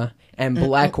Yelena and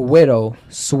Black Widow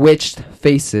switched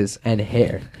faces and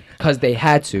hair because they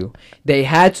had to. They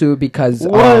had to because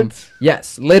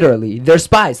yes, literally, they're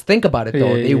spies. Think about it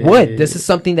though. They would. This is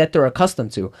something that they're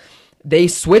accustomed to. They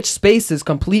switched spaces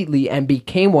completely and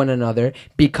became one another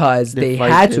because they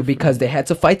had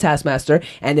to fight Taskmaster.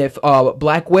 And if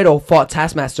Black Widow fought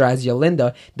Taskmaster as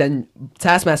Yolanda, then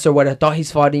Taskmaster would have thought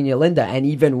he's fighting Yolanda, and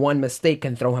even one mistake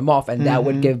can throw him off, and that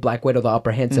would give Black Widow the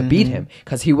upper hand to beat him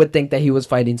because he would think that he was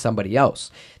fighting somebody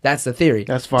else. That's the theory.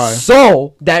 That's fine.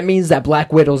 So that means that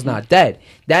Black Widow's not dead.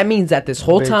 That means that this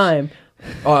whole time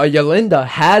Yolanda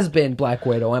has been Black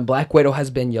Widow and Black Widow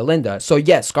has been Yolanda. So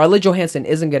yes, Scarlett Johansson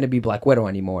isn't going to be Black Widow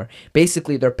anymore.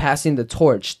 Basically, they're passing the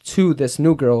torch to this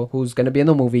new girl who's going to be in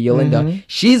the movie, Yolanda.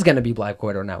 She's going to be Black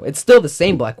Widow now. It's still the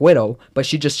same Black Widow, but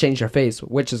she just changed her face,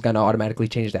 which is going to automatically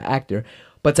change the actor.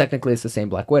 But technically, it's the same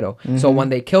Black Widow. So when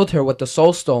they killed her with the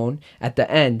Soul Stone at the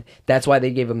end, that's why they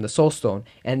gave him the Soul Stone.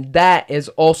 And that is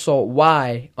also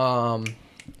why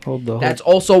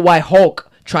Hulk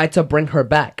tried to bring her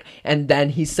back, and then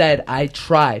he said, I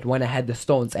tried when I had the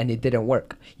stones and it didn't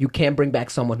work. You can't bring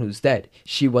back someone who's dead.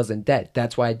 She wasn't dead.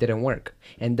 That's why it didn't work.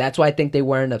 And that's why I think they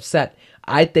weren't upset.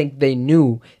 I think they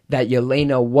knew that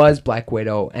Yelena was Black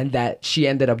Widow and that she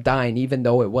ended up dying even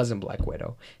though it wasn't Black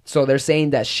Widow. So they're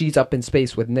saying that she's up in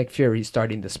space with Nick Fury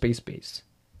starting the space base.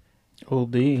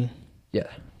 OD. Yeah.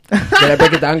 Did I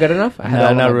break it down good enough?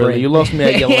 No, not really. You lost me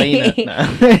at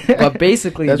Yelena. But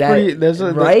basically,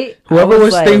 right? Whoever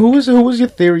was like, who was your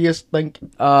theorist? This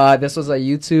was a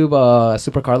YouTube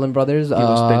Super Carlin Brothers. He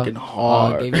was thinking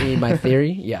hard. Gave me my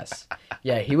theory. Yes.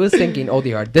 Yeah, he was thinking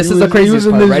OD hard. This is the craziest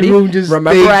part. Ready?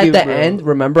 Remember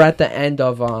at the end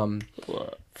of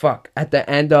at the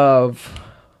end of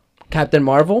Captain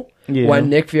Marvel, when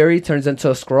Nick Fury turns into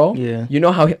a Skrull. Yeah.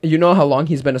 You know how long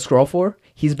he's been a Skrull for?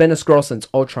 He's been a Skrull since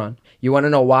Ultron. You want to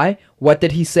know why? What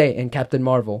did he say in Captain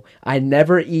Marvel? I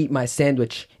never eat my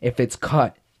sandwich if it's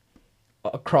cut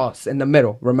across in the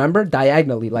middle. Remember?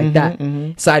 Diagonally, like that.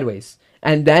 Sideways.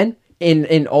 And then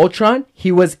in Ultron,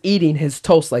 he was eating his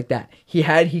toast like that. He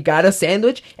got a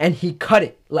sandwich and he cut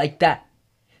it like that.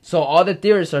 So all the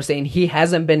theorists are saying he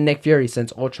hasn't been Nick Fury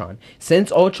since Ultron.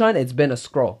 Since Ultron, it's been a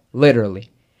Skrull, literally.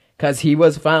 Because he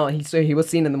was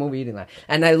seen in the movie eating that.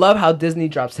 And I love how Disney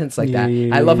drops hints like that.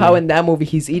 I love how in that movie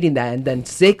he's eating that. And then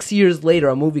 6 years later,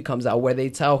 a movie comes out where they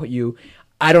tell you,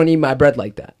 I don't eat my bread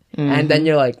like that. And then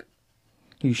you're like,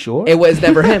 you sure? It was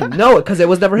never him. No, because it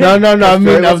was never him. No. I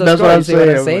mean, that's what I'm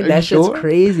saying. That shit's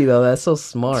crazy, though. That's so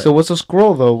smart. So what's a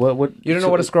Skrull, though? What? You don't know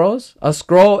what a Skrull is? A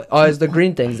Skrull is the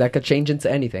green things that could change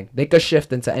into anything. They could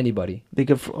shift into anybody. They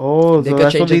could.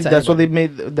 That's what they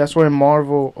made. That's where in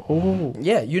Marvel. Oh.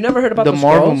 Yeah, you never heard about the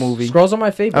Marvel movie. Skrulls are my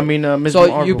favorite. I mean, Ms. So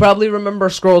Marvel. you probably remember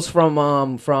Skrulls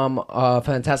from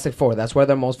Fantastic Four. That's where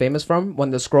they're most famous from. When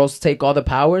the Skrulls take all the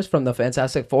powers from the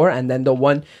Fantastic Four, and then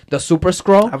the Super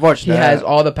Skrull. I've watched that. He has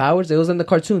all the powers. It was in the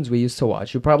cartoons we used to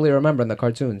watch. You probably remember in the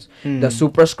cartoons. The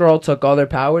Super Skrull took all their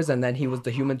powers, and then he was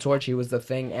the Human Torch, he was the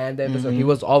Thing, and he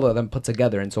was all of them put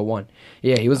together into one.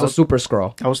 Yeah, he was the Super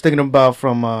Skrull. I was thinking about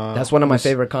from... that's one of my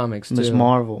favorite comics, too. Ms.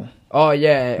 Marvel. Oh,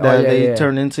 yeah. They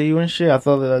turn into you and shit. I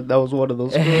thought that was one of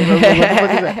those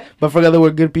Skrulls. But I forgot there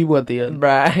were good people at the end.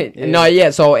 Right. Yeah. No, yeah.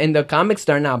 So in the comics,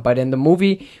 they're not. But in the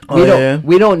movie, we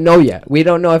don't know yet. We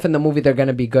don't know if in the movie they're going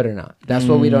to be good or not. That's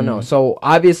what we don't know. So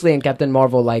obviously in Captain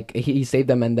Marvel, like, he saved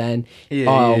them, and then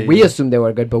we assume they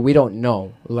were good, but we don't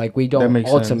know. Like, we don't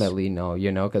ultimately know,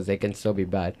 because they can still be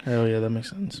bad. Hell yeah, that makes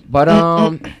sense. But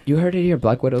you heard it here.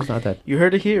 Black Widow's not dead. You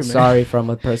heard it here, man. Sorry from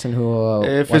a person who...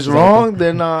 if it's wrong,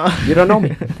 then... You don't know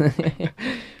me.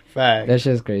 Fact. That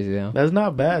shit's crazy though. That's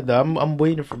not bad though. I'm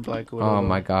waiting for Black Widow. Oh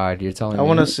my god, you're telling I me.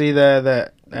 want to see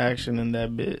that action in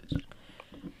that bitch.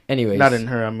 Anyways, Not in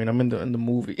her. I mean, I'm in the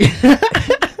movie.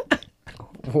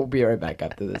 We'll be right back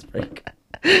after this break.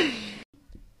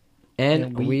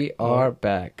 And we are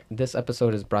back. This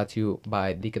episode is brought to you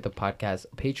by Dike the Podcast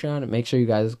Patreon. Make sure you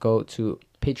guys go to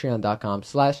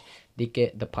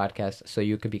patreon.com/Dike the Podcast so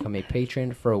you could become a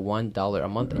patron for $1 a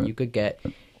month and you could get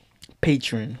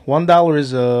Patron. $1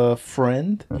 is a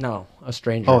friend. no, a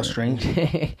stranger. Oh, a stranger.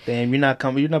 Damn, you're not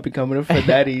becoming a friend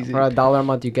that easy. For $1 a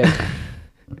month you get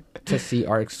to see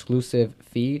our exclusive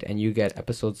feed and you get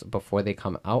episodes before they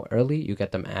come out early. You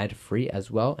get them ad free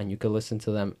as well and you can listen to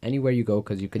them anywhere you go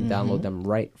because you can download them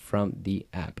right from the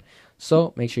app.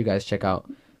 So make sure you guys check out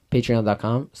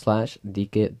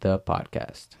patreon.com/Dike the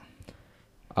Podcast.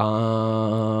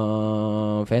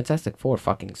 Fantastic Four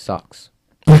fucking sucks.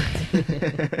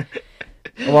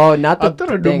 Well, not the I thought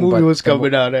a new thing, movie but was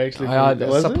coming out actually. Was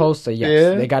it? supposed to, yes.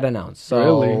 Yeah? They got announced. So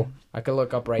Really? I could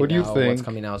look up right What do you now think? what's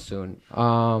coming out soon.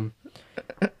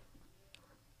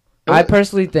 I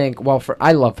personally think,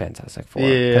 I love Fantastic Four.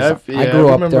 Yeah, 'cause I grew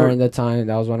I up remember- during the time.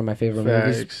 That was one of my favorite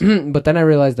Facts. movies. But then I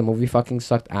realized the movie fucking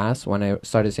sucked ass when I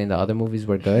started saying the other movies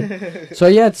were good. So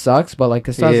yeah, it sucks, but like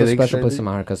it still has Yeah, a they special said place it- in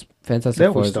my heart because Fantastic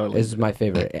That Four was started. is my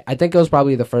favorite. I think it was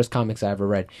probably the first comics I ever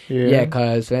read. Yeah,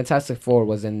 because Fantastic Four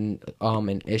was in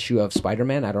an issue of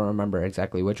Spider-Man. I don't remember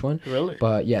exactly which one. Really?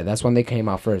 But yeah, that's when they came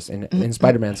out first in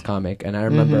Spider-Man's comic. And I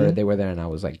remember they were there and I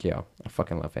was like, yo, I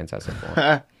fucking love Fantastic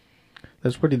Four.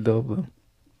 That's pretty dope though.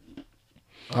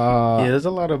 Yeah, there's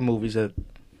a lot of movies that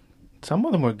some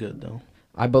of them are good though.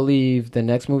 I believe the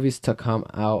next movies to come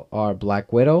out are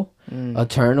Black Widow,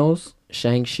 Eternals,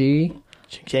 Shang-Chi,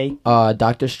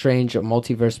 Doctor Strange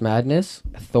Multiverse Madness,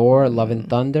 Thor Love and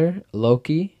Thunder,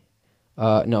 Loki.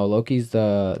 No, Loki's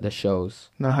the shows.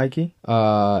 Not Heike?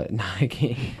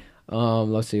 Nike.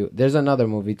 Let's see. There's another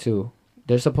movie too.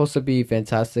 There's supposed to be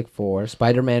Fantastic Four,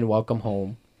 Spider-Man Welcome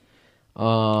Home.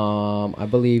 I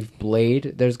believe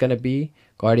Blade there's gonna be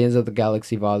Guardians of the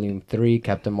Galaxy Volume 3,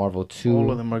 Captain Marvel 2, All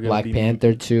of them are gonna Black be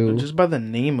Panther 2. Just by the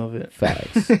name of it.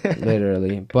 Facts,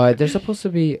 literally. But there's supposed to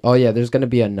be. Oh yeah, there's gonna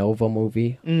be a Nova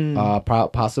movie.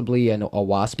 Possibly a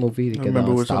Wasp movie to I get the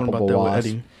remember we were talking Unstoppable about that with Wasp.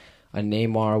 Eddie. A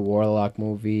Neymar Warlock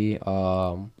movie.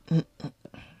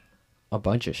 A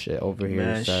bunch of shit over here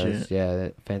Man, says, shit. yeah,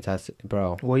 fantastic,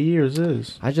 bro. What year is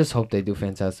this? I just hope they do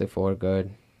Fantastic Four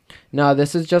good. No,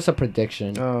 this is just a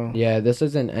prediction. Oh, Yeah, this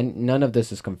isn't, and none of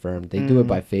this is confirmed. They do it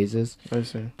by phases, I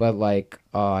see. but like,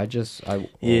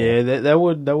 Yeah, that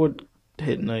would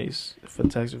hit nice if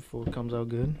Fantastic Four comes out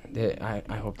good. I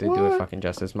hope they do it fucking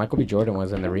justice. Michael B. Jordan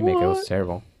was in the remake. It was What?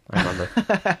 terrible. I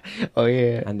remember. Oh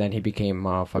yeah. And then he became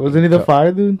fucking. Wasn't he the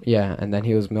fire dude? Yeah, and then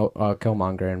he was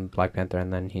Killmonger in Black Panther,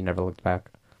 and then he never looked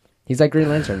back. He's like Green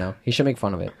Lantern now. He should make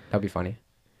fun of it. That'd be funny.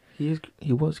 He was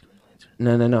Green Lantern.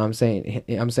 No. I'm saying.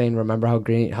 Remember how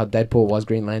Deadpool was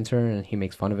Green Lantern, and he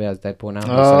makes fun of it as Deadpool now. He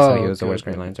says that he was the worst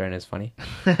Green Lantern, and it's funny.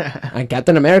 And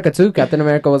Captain America too. Captain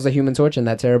America was the Human Torch in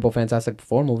that terrible Fantastic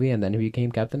Four movie, and then he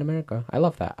became Captain America. I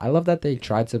love that. I love that they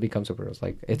tried to become superheroes.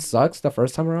 Like it sucks the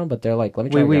first time around, but they're like, let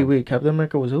me try. Wait. Captain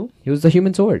America was who? He was the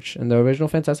Human Torch in the original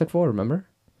Fantastic Four. Remember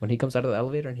when he comes out of the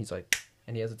elevator and he's like,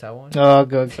 and he has a towel on. Oh,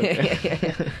 good.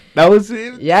 That was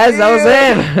him. Yes, that was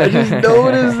him. I just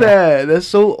noticed that. That's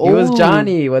so old. He was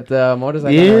Johnny with the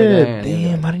motorcycle. Yeah,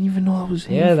 damn. I didn't even know that was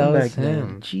him. Yeah, that from was back then.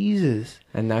 him. Jesus.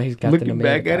 And now he's Captain Looking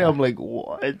America. back at it, I'm like,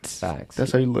 what? Facts.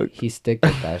 That's how you look. He stick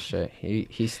with that shit.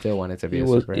 He still wanted to be a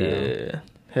superhero. Yeah.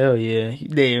 Hell yeah.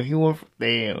 Damn, he went from,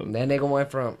 damn. That nigga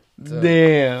went from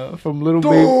Damn. From little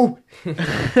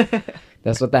baby.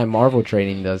 That's what that Marvel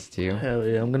training does to you. Hell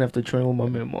yeah, I'm gonna have to train with my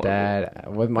man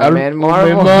Marvel. With my man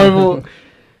Marvel. Marvel.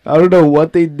 I don't know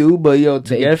what they do, but yo, to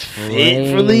They get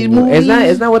fit for these train you. movies.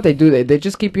 It's not what they do. They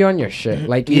just keep you on your shit.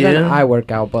 Like even Yeah. I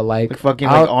work out, but like like fucking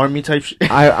I'll- like army type shit.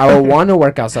 I will want to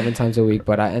work out 7 times a week,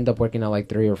 but I end up working out like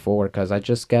 3 or 4 because I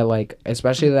just get like,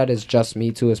 especially that it's just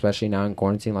me too, especially now in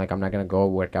quarantine. Like I'm not gonna go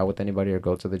work out with anybody or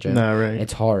go to the gym. Nah, right.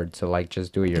 It's hard to like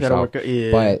just do it You gotta yourself. work out,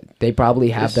 yeah. But they probably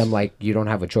have It's- them like you don't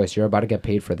have a choice. You're about to get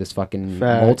paid for this fucking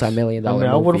Facts. multi-million-dollar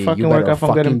I would've movie. fucking You worked better out if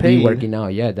I'm getting fucking be paid. working out.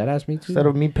 Yeah, that asked me too. Instead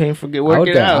of me paying for I would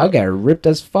working out. I'll get ripped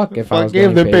as fuck if I was Fuck yeah,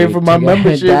 if getting they're paying paid for my to get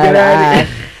membership, that get outta ass.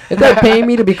 If they're paying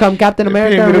me to become Captain They're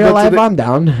America paying in me to real go to life, the- I'm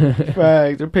down.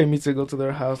 Fact, they're paying me to go to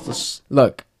their house to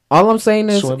Look, all I'm saying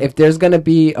is, Swim. if there's gonna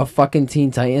be a fucking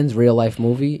Teen Titans real life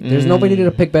movie, there's nobody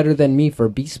to pick better than me for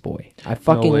Beast Boy. I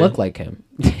fucking way. look like him.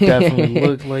 definitely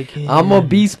look like him. I'm a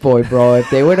Beast Boy, bro. If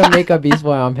they were to make a Beast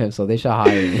Boy, I'm him. So they should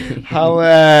hire me.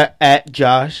 Holla at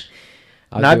Josh.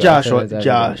 Not Joshua, everyone,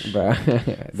 Josh. bro.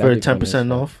 For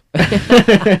 10% off.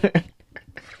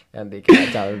 And they can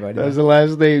tell everybody. That's the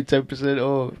last name, 10%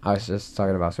 off. I was just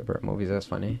talking about superhero movies. That's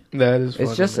funny. That is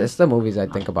funny. It's the movies I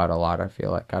think about a lot. I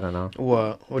feel like I don't know.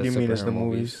 What do you mean it's the superhero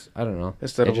movies? I don't know.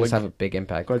 Instead They of just like have a big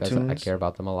impact because I cartoons? care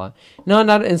about them a lot. No,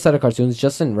 not instead of cartoons,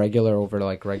 just in regular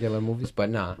regular movies. But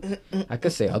nah, I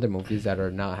could say other movies that are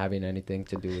not having anything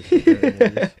to do with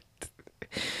superhero movies.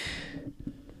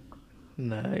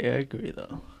 Nah, yeah, I agree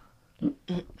though.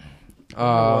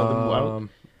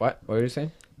 What were you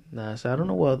saying? Nah, so I don't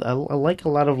know what I like a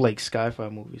lot of like sci-fi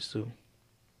movies too.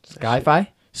 Sci-fi?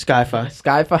 Sci-fi,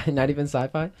 Sci-fi, not even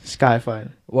sci-fi. sci-fi.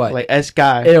 What? Like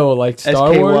S-Guy. Ew, like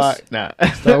Star SKY. Wars. Nah,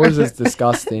 Star Wars is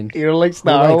disgusting. You don't like Who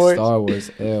Star likes Wars? Star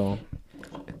Wars. Ew.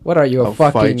 What are you, a I'll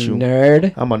fucking fight you.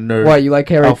 nerd? I'm a nerd. What, you like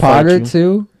Harry I'll fight Potter you.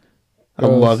 too? I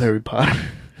love Gross. Harry Potter.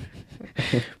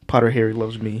 Potter Harry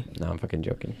loves me. No, I'm fucking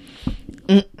joking.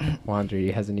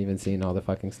 Wandry hasn't even seen all the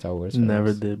fucking Star Wars. Never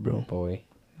films. did, bro. Boy.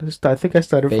 I think I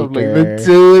started from like Faker.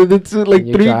 the two, like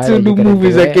You three tried two it, you new couldn't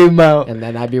movies do that it. came out. And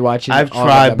then I'd be watching. I've all of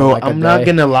tried, them bro. in like a I'm not day.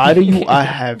 gonna lie to you. I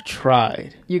have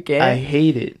tried. You can't. I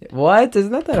hate it, What?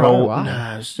 Isn't that bro. hard? Why?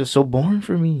 Nah, it's just so boring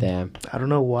for me. Damn. I don't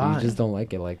know why. You just don't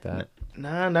like it like that.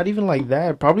 Nah, not even like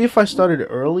that. Probably if I started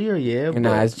earlier, yeah. But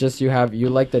Nah, it's just you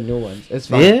like the new ones. It's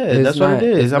fine. yeah, It's that's what not- it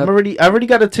is. it's I not- already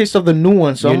got a taste of the new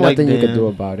one, so There's I'm like, nothing you could damn. do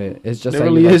about it. It's just There that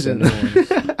really you like isn't. the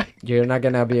new ones. You're not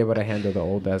gonna be able to handle the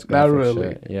old ass Not graphic really.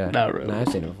 shit. Yeah, Not really. Nah, I've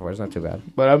seen it before. It's not too bad.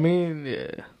 But I mean,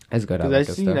 yeah. It's good. I Because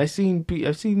like it still.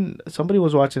 I've seen somebody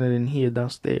was watching it in here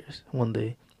downstairs one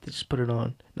day. They just put it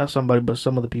on. Not somebody, but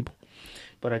some other people.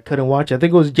 But I couldn't watch it. I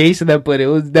think it was Jason that put it. It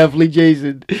was definitely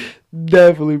Jason.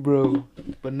 Definitely, bro.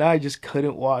 But now I just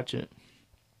couldn't watch it.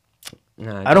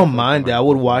 Nah, I don't mind it. I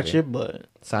would watch it, but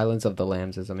Silence of the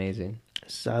Lambs is amazing.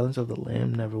 Silence of the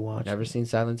Lamb, never watched. Never seen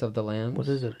Silence of the Lambs? What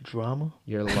is it? A drama?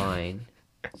 You're lying.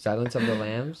 Silence of the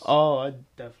Lambs? Oh, I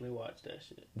definitely watched that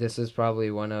shit. This is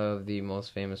probably one of the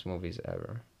most famous movies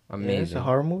ever. Amazing. Yeah, it's a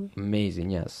horror movie.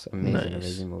 Amazing, yes. Amazing, Nice.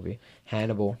 amazing movie.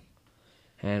 Hannibal.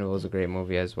 Hannibal is a great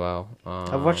movie as well.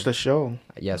 I've watched the show.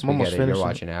 Yes, I'm we almost get it. You're finished it.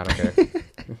 watching it. I don't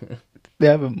care. They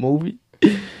have a movie.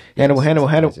 Yes, Hannibal. it's Hannibal.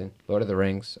 amazing. Lord of the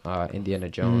Rings, Indiana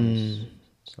Jones. Mm.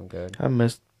 So good. I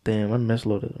miss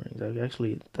Lord of the Rings.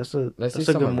 Actually, that's a Let's do that's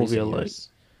a some good of movie. I recent like. years.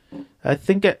 I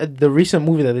think the recent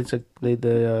movie that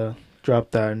they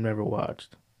dropped that I never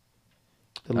watched.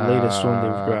 The latest one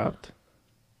they've dropped.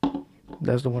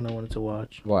 That's the one I wanted to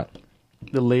watch. What?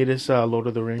 The latest Lord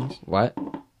of the Rings. What?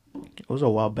 It was a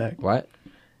while back. What?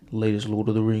 Latest Lord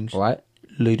of the Rings. What?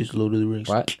 Latest Lord of the Rings.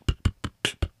 What?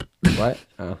 What?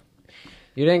 Oh.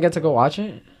 You didn't get to go watch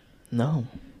it? No.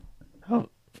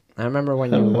 I remember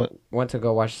when you went to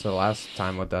go watch the last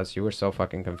time with us, you were so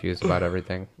fucking confused about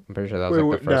everything. I'm pretty sure that was Wait,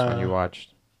 like the first one nah. you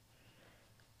watched.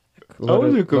 wasn't Lord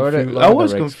of- confused. Lord I of the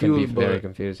was Rings can confused, be very but-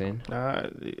 confusing.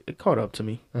 It caught up to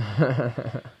me.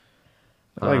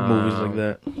 I like movies like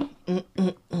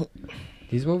that.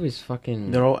 These movies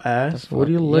fucking They're all ass. That's What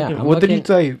are you fucking- looking? yeah, I'm what did you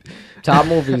looking- type? top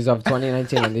movies of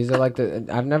 2019, and these are like the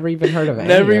I've never even heard of any.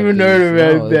 Never of even these.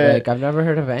 heard of that. Like I've never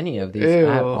heard of any of these Ew.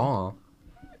 at all.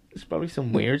 There's probably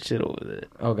some weird shit over there.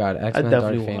 Oh god, X-Men Dark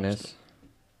definitely watched Phoenix.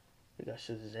 We got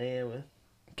Shazam.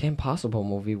 Kim Possible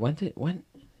movie. When?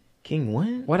 King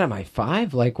when? What am I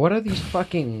 5? Like what are these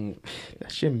fucking?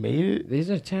 That shit made it. These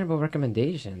are terrible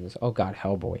recommendations. Oh god,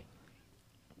 Hellboy.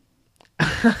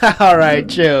 All right,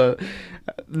 chill.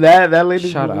 That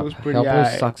latest Shut movie up. was pretty Hellboy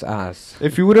aight. sucks ass.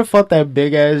 If you would have fought that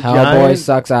big ass Hellboy giant,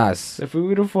 sucks ass. if we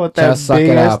would have fought that Just suck big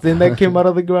it ass up. thing that came out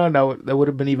of the ground, that would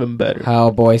have been even better.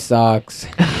 Hellboy sucks.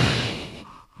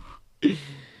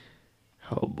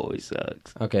 Hellboy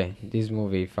sucks. Okay, these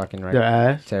movie fucking Their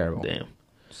ass. terrible. Damn.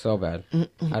 So bad.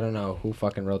 I don't know who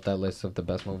fucking wrote that list of the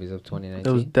best movies of It was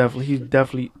 2019. definitely. He's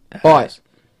definitely. But-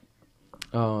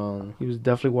 ass. He was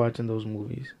definitely watching those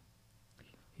movies.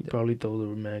 He probably thought they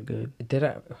were mad good. Did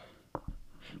I?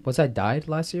 Was I died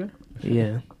last year?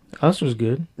 Yeah. Us was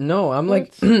good. No, I'm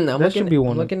like, What? I'm That looking, should be one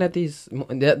I'm of- looking at these.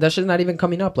 That shit's not even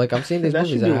coming up. Like I'm seeing these That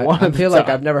movies. should be And one I of the feel like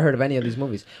top. I've never heard of any of these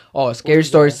movies. Oh, Scary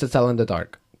Stories to Tell in the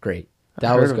Dark. Great.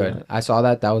 That I've was heard of good. that. I saw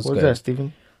that. That was What was good. that,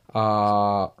 Steven?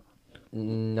 No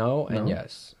and No?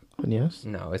 yes. Yes.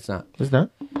 No, it's not. It's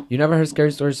not. You never heard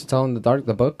Scary Stories to Tell in the Dark,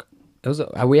 the book? It was.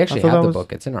 We actually thought have that the was-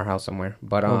 book. It's in our house somewhere.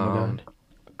 But Oh my God.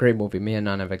 great movie. Me and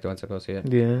Nana and Victor went to go see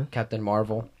it. Yeah. Captain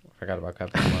Marvel. I forgot about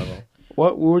Captain Marvel.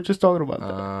 What? We were just talking about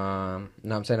that.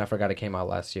 No, I'm saying I forgot it came out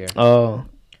last year. Oh.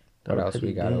 What else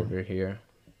we got Damn. over here?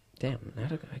 Damn,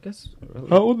 I guess. Really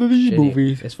How old are these shitty.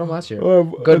 movies? It's from last year. Oh,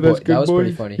 Good Boy. that's That was Boy.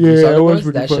 pretty funny. Yeah, You saw that Good was Boys?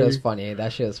 pretty That funny. shit was funny.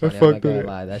 That shit was I funny. I'm not fucked gonna with it.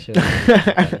 lie. That shit was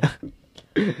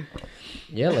funny.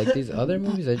 Yeah, like these other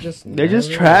movies, They're just never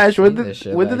trash. seen When this did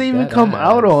shit when did like they even that come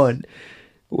out ass. on?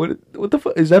 What the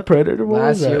fuck is that? Predator? What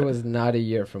Last was year that? was not a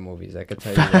year for movies. I could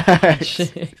tell you that.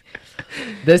 Facts.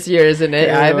 This year isn't it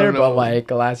Hell either, no. but like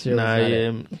last year Nah, was not yeah.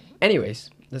 it. Anyways,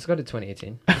 let's go to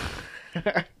 2018.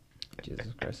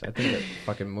 Jesus Christ, I think that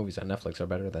fucking movies on Netflix are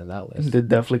better than that list. They're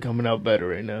definitely coming out better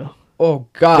right now. Oh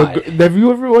God, Have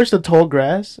you ever watched The Tall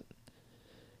Grass?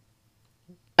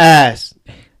 Ass.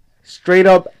 Straight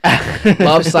up ass.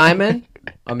 Love Simon,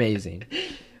 amazing.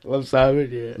 Love Simon,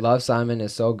 yeah. Love Simon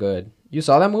is so good. You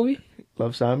saw that movie?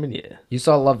 Love Simon, yeah. You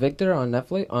saw Love Victor on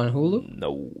Netflix on Hulu?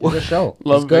 No. It's a show.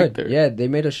 Love it's good. Victor. Yeah, they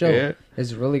made a show. Yeah.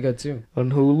 It's really good too.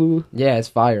 On Hulu. Yeah, it's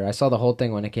fire. I saw the whole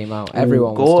thing when it came out.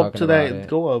 Everyone go was up talking to about that. it.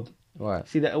 Go up. What?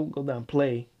 See that? Oh, go down.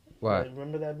 Play. What?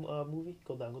 Remember that movie?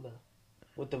 Go down.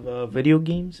 With the video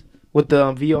games? With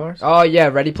the VRs? Oh yeah,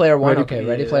 Ready Player One. Ready- Okay, yeah,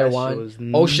 Ready Player that shit One. was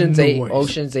Ocean's 8. nice.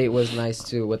 Ocean's 8 was nice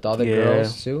too with all the Yeah.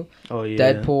 girls too. Oh, yeah.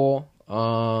 Deadpool.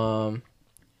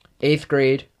 8th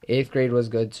grade. 8th grade was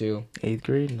good too. 8th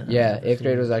grade? Nah, Yeah, never 8th seen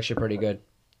grade it. was actually pretty good.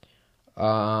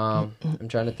 I'm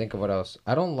trying to think of what else.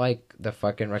 I don't like the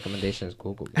fucking recommendations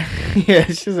Google. Yeah,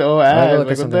 it's just all I gotta ass. look Like, at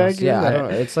what something the else. heck Yeah, is I that?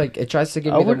 don't. It's like it tries to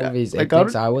give I me the would- movies like, it I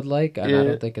thinks would- I would like, and I Yeah.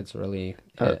 don't think it's really.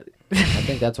 Uh, It. I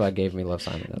think that's why it gave me Love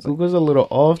Simon. I was like, Google's a little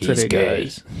off He's today, gay.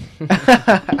 guys.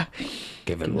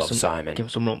 give him Give Love some- Simon. Give him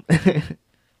some room.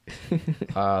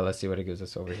 Let's see what it gives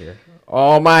us over here.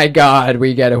 Oh my God,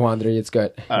 we get it, Wandry. It's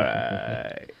good.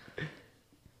 Alright.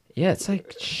 Yeah, it's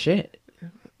like shit.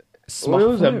 What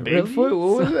was that? Smallfoot, Bigfoot? really?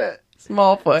 What was that?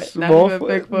 Small foot. Small not even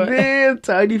foot. Bigfoot. Damn,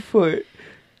 tiny foot.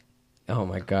 Oh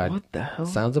my God. What the hell?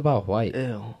 Sounds about white.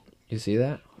 Ew. You see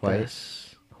that? White,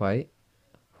 That's- white,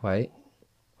 white,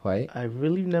 white. I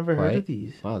really never heard White. of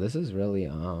these. Wow, this is really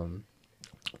Damn.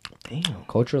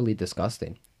 culturally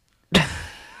disgusting.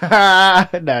 Nah,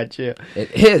 chill.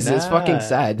 It is. It's Nah. fucking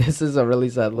sad. This is a really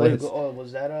sad Wait, list.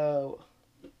 was that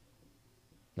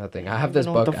Nothing. I I have don't this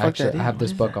know what book. the fuck Actually, that I is. have this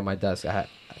What is book that? on my desk.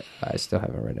 I still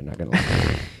haven't read it. Not gonna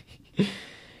lie.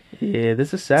 Yeah,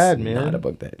 this is sad, It's man. Not a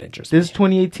book that interests This is me.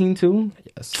 2018 too?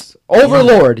 Yes.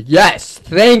 Overlord. Yes.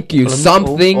 Thank you. Let me-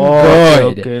 Something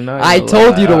oh, good. okay, not I gonna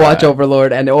told you to lie. watch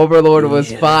Overlord, and Overlord was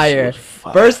Yeah, this fire. was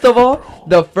fire, First of all, bro.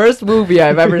 the first movie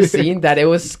I've ever seen that it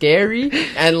was scary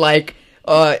and like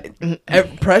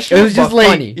pressure. It was just but like-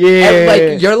 funny. yeah.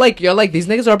 And, you're like these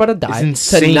niggas are about to die to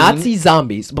insane. Nazi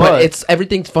zombies, but But it's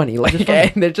everything's funny. Like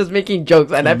funny. and they're just making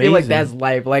jokes, and I feel like Amazing. that's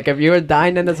life. Like if you were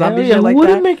dying in a zombie Hell yeah, shit like who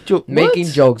wouldn't that, make joke- making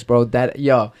what? jokes, bro. That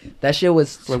shit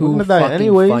was Like, we're too gonna die fucking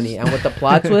anyways. funny, and with the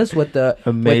plot twist, with him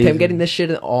Amazing. getting this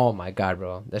shit. Oh my God,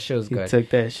 bro, that shit was He good. took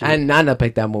that shit. And Nana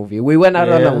picked that movie. We went out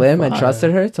on Yeah, a limb and fire.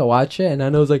 trusted her to watch it. And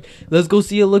Nana was like, "Let's go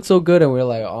see it. Look so good." And we were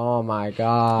like, "Oh my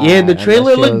God!" yeah, the And that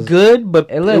trailer shit looked was- good, but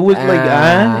it it, looked, was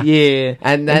like, yeah.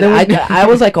 And then then we- I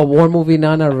was like a war movie,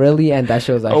 Nana, really, and that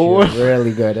shit was actually war-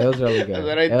 really good. It was really good. That's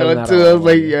what I It was thought not too. a I war was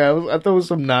like, movie. yeah, I thought it was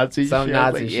some Nazi Some shit. I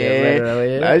was Nazi like, shit,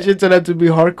 literally. That shit turned out to be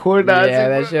hardcore Nazi. Yeah,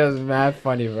 that bro. shit was mad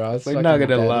funny, bro. It's Like, fucking not gonna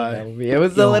dead in lie. that movie. It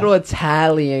was the Yo. little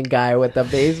Italian guy with the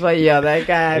baseball. Yeah, that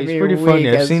guy had He's me pretty weak funny.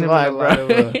 I've as seen him in fuck, a lot of,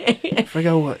 bro. I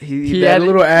forgot what He he had- that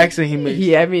little accent he makes.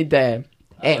 He had me dead.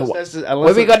 Hey, Unless that's- what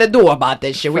unless we it- gonna do about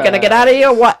this shit? We gonna get out of here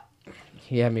or what?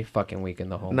 He had me fucking weak in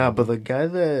the whole Nah, movie. but the guy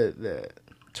that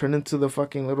turned into the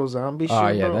fucking little zombie shit. Oh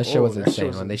yeah, bro, that shit was that insane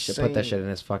was when they put that insane. shit in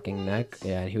his fucking neck.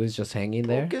 Yeah, and he was just hanging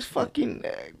there. Broke his fucking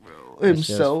neck, bro. That shit was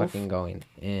Himself. fucking going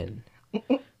in.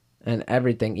 And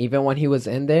everything, even when he was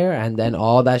in there, and then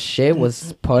all that shit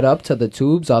was put up to the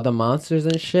tubes, all the monsters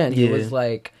and shit, and he Yeah. was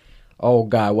like, "Oh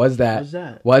God, what's that? What's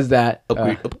that? What's that?"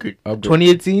 Upgrade. 2018,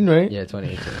 2018, right? yeah,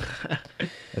 2018.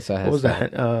 That's what I had What was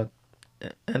said. that?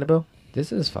 Annabelle?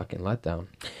 This is fucking letdown.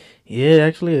 Yeah,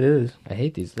 actually it is. I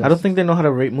hate these. I don't lists. think they know how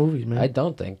to rate movies, man. I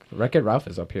don't think Wreck-It Ralph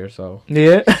is up here, so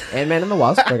Yeah. Ant-Man and the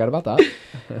Wasp. Forgot about that.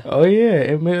 Oh yeah,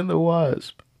 Ant-Man and the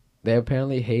Wasp. They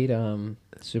apparently hate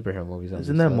superhero movies. On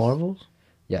Isn't this that list. Marvel's?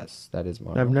 Yes, that is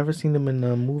Marvel. I've never seen them in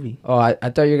a movie. Oh, I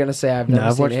thought you were gonna say I've No, never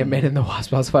I've seen watched Ant-Man them. and the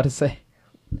Wasp. I was about to say.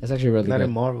 It's actually really Not good.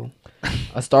 in Marvel.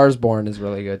 A Star is Born is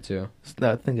really good too.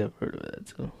 I think I've heard of that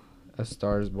too. A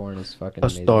Star is Born is fucking A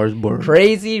amazing. Star is Born.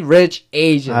 Crazy Rich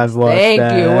Asians. I've watched Thank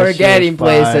that. you. That We're shit getting was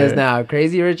places fire. now.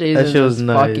 Crazy Rich Asians shit was is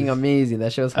nice. fucking amazing.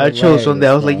 That shit was I chose Sunday.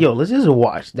 I was like, bro. yo, let's just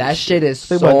watch. That this shit is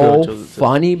Think my girl so chose it, too.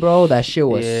 funny, bro. That shit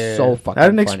was Yeah. so fucking I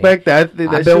didn't funny. expect that. I think that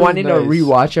I've shit been was wanting to nice.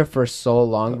 rewatch it for so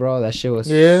long, bro. That shit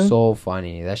was Yeah. so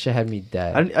funny. That shit had me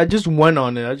dead. I just went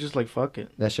on it. I just like fuck it.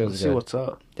 That shit Let's was see good. what's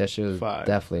up. That shit was Fire.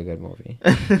 definitely a good movie.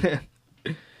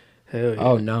 Hell yeah.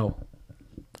 Oh no,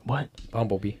 What?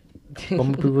 Bumblebee.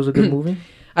 Bumblebee was a good movie.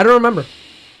 I don't remember.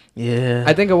 Yeah,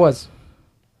 I think it was.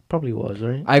 probably was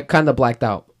right. I kind of blacked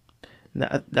out.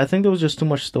 I think there was just too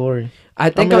much story. I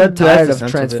think mean, I'm that's tired the of sense of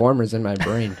it. Transformers in my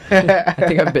brain. I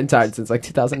think I've been tired since like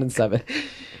 2007.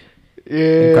 Yeah.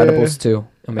 Incredibles 2.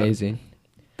 Amazing.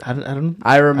 I don't.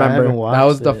 I remember haven't that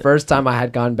was watched the it. first time I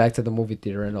had gone back to the movie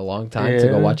theater in a long time to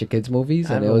go Yeah. watch a kids movies,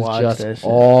 I and it haven't was watched that just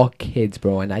shit. all kids,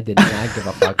 bro. And I did not give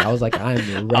a fuck. I was like, I'm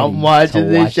ready. I'm watching to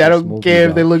this watch shit. I don't movie, care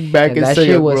if bro. they look back And and that say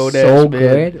shit a was grown so ass man.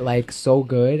 good, like so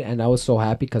good, and I was so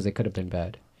happy because it could have been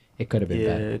bad. It could have been Yeah,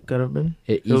 bad. it could have been.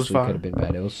 It was easily fire. could have been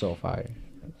bad. It was so fire.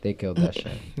 They killed that shit.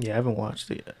 Yeah, I haven't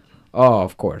watched it yet. Oh,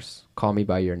 of course. Call Me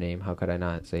by Your Name. How could I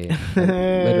not say it? I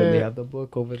literally have the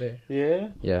book over there. Yeah.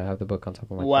 Yeah, I have the book on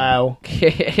top of my Wow.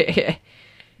 phone.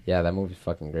 Yeah, that movie's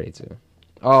fucking great too.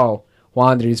 Oh,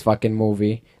 Wandry's fucking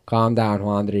movie. Calm down,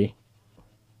 Wandry.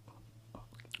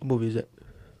 What movie is that?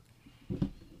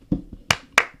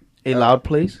 A Loud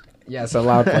Place. Yes, A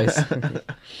Loud Place.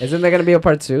 Isn't there gonna be a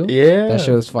part 2? Yeah, That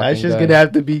shit was fucking That's just good. gonna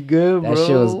have to be good, bro. That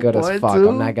shit was good as Part fuck. two?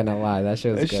 I'm not gonna lie. That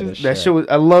shit was good as shit. That shit was.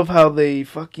 I love how they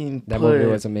fucking That put movie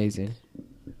was amazing.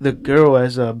 the girl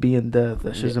as being death.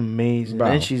 That shit's Yeah. amazing. Bro.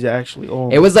 And she's actually. Oh,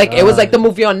 It was like the God.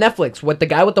 movie on Netflix with the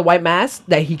guy with the white mask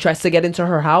that he tries to get into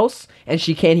her house and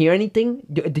she can't hear anything.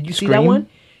 Did you see that Scream? one?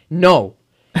 No.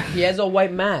 He has a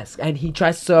white mask and he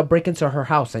tries to break into her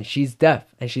house and she's deaf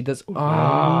and she does.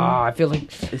 I feel like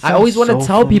It I always sounds want to so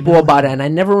tell people familiar. about it and I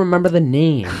never remember the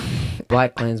name.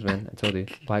 Black Klansman. I told you,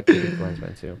 Black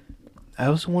Klansman too. I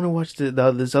also want to watch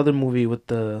this other movie with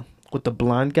the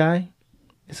blind guy.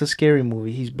 It's a scary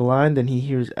movie. He's blind and he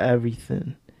hears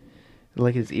everything.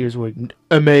 Like his ears work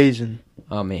amazing.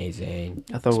 Amazing.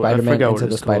 I thought Spider-Man I forgot Into what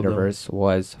the it's called, though. Spider-Verse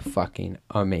was fucking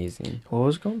amazing. What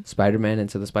was it called? Spider-Man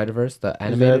Into the Spider-Verse, the Is that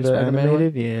animated the Spider-Man one?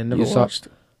 animated? Yeah, never You saw- watched.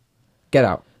 Get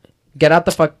out. Get out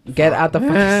the fuck. Get out the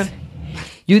fuck.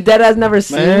 You dead ass never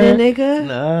seen Man. it, nigga?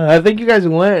 Nah, I think you guys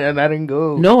went and I didn't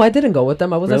go. No, I didn't go with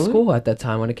them. I was at Really? school at that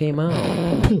time when it came out.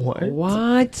 What?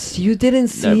 What? You didn't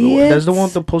see Never, it? that's the one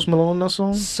with the Post Malone that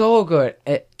song. So good.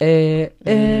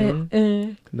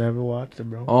 Never watched it,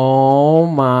 bro. Oh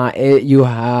my! You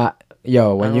have.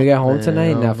 Yo, when you get home Man, tonight,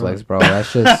 I don't Netflix, know. bro. That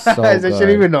shit's so Is that good. shit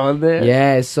even on there?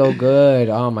 Yeah, it's so good.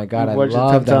 Oh my god, I You watched it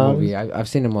love 10 that times? movie. I've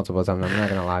seen it multiple times. I'm not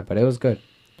gonna lie, but it was good.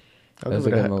 It I'll was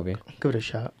give a it good movie. Give it a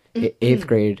shot. Eighth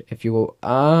grade, if you will.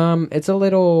 It's a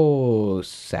little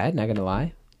sad, not gonna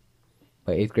lie,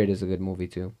 but eighth grade is a good movie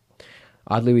too.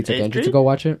 Oddly, we took Eighth Andrew to grade? go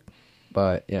watch it,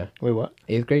 but yeah, Wait, what?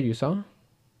 eighth grade you saw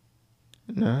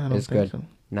Nah, I don't It's think good.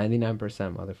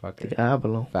 99%, motherfucker. so.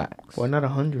 Diablo. Facts. Why not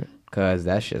 100? Cause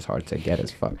that shit's hard to get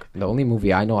as fuck. The only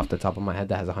movie I know off the top of my head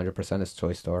that has 100% is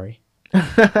Toy Story.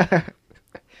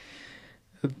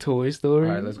 Toy Story.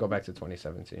 All right, let's go back to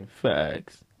 2017.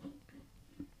 Facts.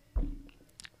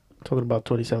 Talking about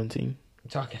 2017. I'm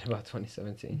talking about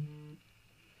 2017.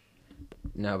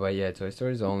 No, but yeah, Toy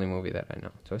Story is the only movie that I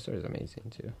know. Toy Story is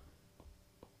amazing too.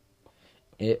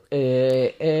 Are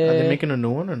they making a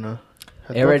new one or no?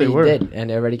 I It thought already they were. did,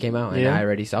 and it already came out, and Yeah? I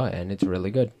already saw it, and it's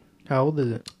really good. How old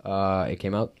is it? It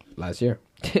came out last year.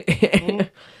 You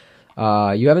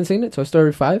haven't seen it? Toy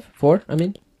Story 5? 4? I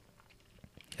mean,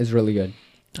 it's really good.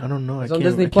 I don't know. It's I on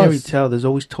can't, Disney I can't really Plus. tell. There's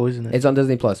always toys in it. It's on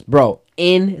Disney Plus, bro.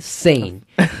 Insane.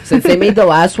 Since they made the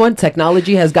last one,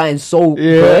 technology has gotten so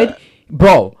good,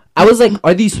 bro. I was like,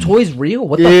 are these toys real?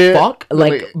 What the Yeah. fuck?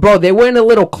 Like, Like- bro, they were in a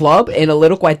little club in a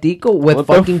little cuartico with What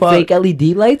the fucking fuck? fake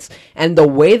LED lights, and the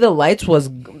way the lights was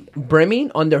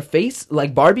brimming on their face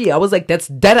like Barbie, I was like, that's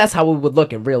dead ass how it would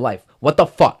look in real life. What the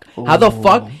fuck? How the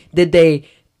fuck did they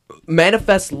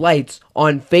manifest lights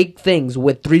on fake things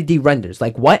with 3D renders?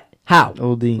 Like what? How?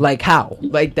 OD. Like how?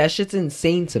 Like that shit's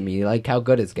insane to me. Like how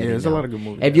good it's getting. Yeah, there's a now. lot of good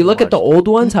movies. If you look at the old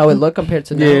ones, how it looked compared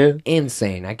to now, Yeah.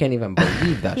 insane. I can't even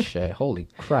believe that shit. Holy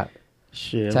crap!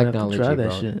 shit, I'm gonna have to Technology, try that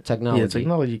bro. shit. Technology. Yeah,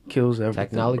 technology kills everything.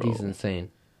 Technology's bro. insane.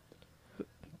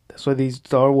 That's why these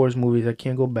Star Wars movies, I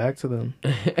can't go back to them.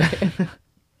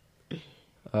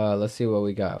 Let's see what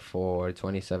we got for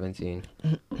 2017.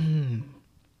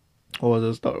 What was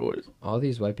those Star Wars? All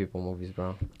these white people movies,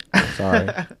 bro. Sorry,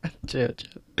 Chill.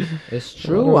 it's A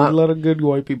true. lot of good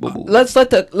white people movies. Let's let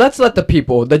the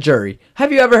people, the jury.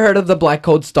 Have you ever heard of the Black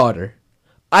Code's daughter?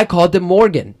 I called him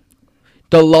Morgan.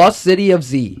 The Lost City of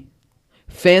Z.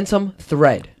 Phantom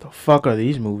Thread. The fuck are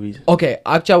these movies? Okay,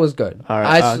 Akcha was good. All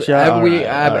right, Akcha, all right,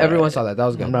 all everyone right. saw that. That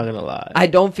was good. I'm not gonna lie. I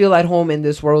don't feel at home in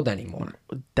this world anymore.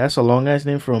 That's a long ass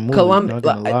name for a movie. I'm not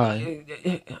gonna lie.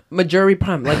 Majuri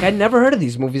Prime. Like, I never heard of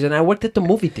these movies, and I worked at the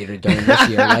movie theater during this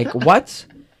year. Like, what?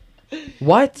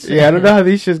 What? Yeah, I don't know how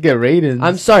these shits get ratings.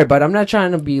 I'm sorry, but I'm not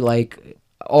trying to be like,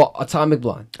 oh, Atomic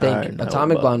Blonde. Thank Alright, you. no,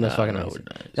 Atomic but Blonde was nah, fucking no, amazing.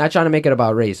 nice. Not trying to make it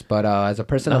about race, but as a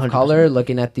person of 100%. color,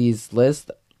 looking at these lists,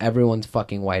 everyone's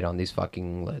fucking white on these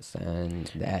fucking lists, and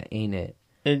that ain't it.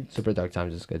 Super Dark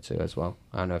Times is good too as well.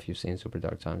 I don't know if you've seen Super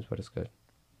Dark Times, but it's good.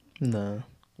 No.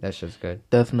 That shit's good.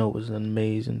 Death Note was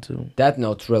amazing too. Death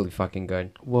Note's really fucking good.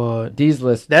 What? These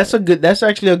lists. That's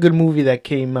actually a good movie that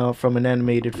came out from an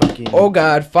animated fucking. Oh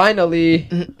God! Finally,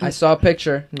 I saw a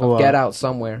picture of Wow. Get Out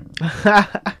somewhere.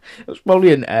 It was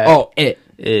probably an ad. Oh, It.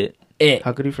 it.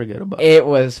 How could you forget about it? It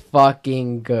was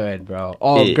fucking good, bro.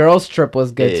 Oh, It. Girls Trip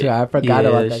was good It. too. I forgot Yeah,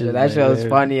 about that that shit shit. That was shit was hilarious.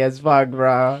 funny as fuck,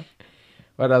 bro.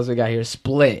 What else we got here?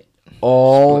 Split.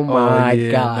 Oh my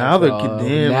yeah. God! Now they're- bro.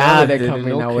 damn, now now they're they're coming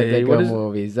hitting. out with the Okay, what good is-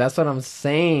 movies. That's what I'm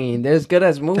saying. There's good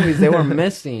as movies they were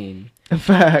missing.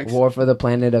 Facts. War for the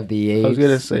Planet of the Apes. I was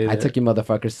gonna say I that. took you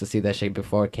motherfuckers to see that shit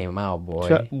before it came out,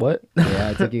 boy. What? Yeah,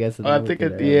 I took you guys to the I movie think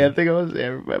theater. yeah, I think I was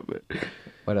there. Remember?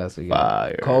 What else we got?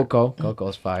 Fire.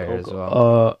 Coco's fire as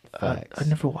well. Facts. I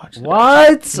never watched it.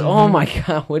 What? Oh my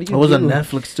God! What do It you? was do? on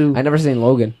Netflix too. I never seen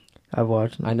Logan. I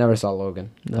watched it. I never saw Logan.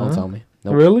 Don't No? tell me.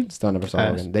 Nope. Really? Still never saw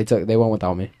Pass. Logan. They went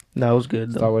without me. No, it was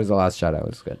good Star though. Wars: The Last Jedi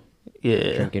was good.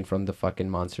 Yeah. Drinking from the fucking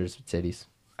monsters' titties.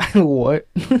 What?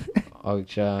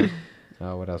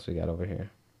 Oh, what else we got over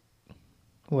here?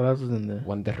 What else is in there?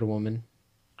 Wonder Woman.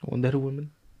 Wonder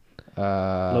Woman.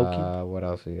 Loki. What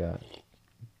else we got?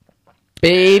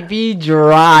 Baby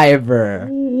Driver.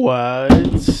 What?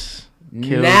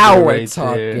 Killed Now it we're right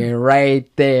talking there.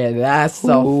 right there. That's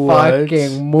a What?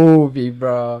 fucking movie,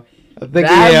 bro. I think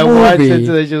That I watched movie it.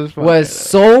 So that shit was fire. Was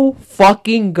so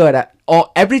fucking good.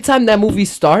 Every time that movie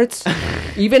starts,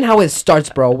 even how it starts,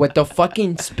 bro, with the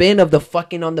fucking spin of the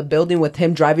fucking on the building with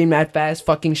him driving mad fast,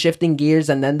 fucking shifting gears,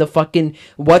 and then the fucking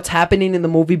what's happening in the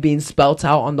movie being spelt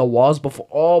out on the walls before.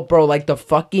 Oh, bro, like the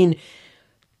fucking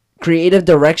creative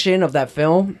direction of that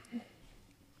film.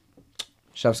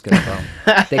 Chef's kiss, bro.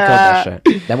 They killed that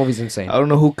shit. That movie's insane. I don't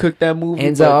know who cooked that movie.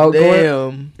 Denzel But Elgort.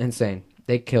 damn. Insane.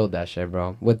 They killed that shit,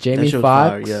 bro. With Jamie shit was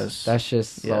fire, Foxx. yes. That shit's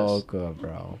so Yes. good,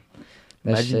 bro. That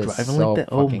Imagine shit's driving so like that.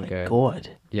 Oh fucking my good. god.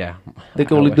 Yeah. They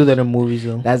can I only wish. do that in movies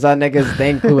though. That's how niggas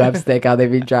think who have steak how they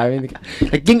be driving.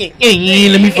 Like, let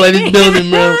me fly this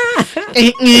building, bro.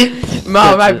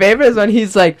 No, my favorite is when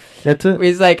he's like, That's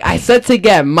it. I said to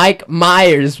get Mike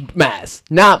Myers mask,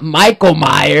 not Michael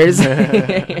Myers.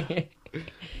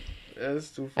 That's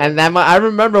too funny. And then I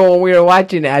remember when we were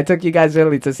watching it, I took you guys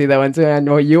early to see that one too, and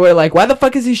you were like, why the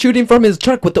fuck is he shooting from his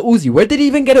truck with the Uzi? Where did he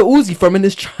even get a Uzi from in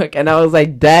his truck? And I was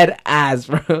like, dead ass,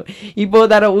 bro. He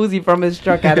pulled out a Uzi from his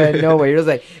truck out of nowhere. He was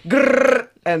like, grrr,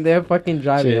 and they're fucking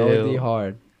driving Chill. OD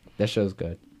hard. That show's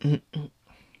good.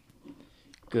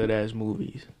 Good ass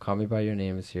movies. Call Me By Your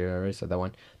Name is here. I already said that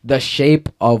one. The Shape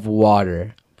of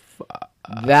Water.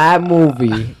 That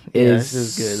movie is this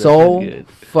is good. so This is good.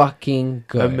 fucking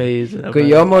good. Amazing. I'm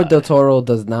Guillermo not gonna del Toro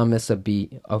does not miss a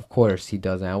beat. Of course he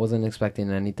doesn't. I wasn't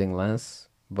expecting anything less,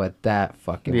 but that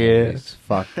fucking movie Yeah. is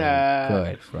fucking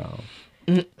good, bro.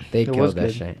 They It was killed that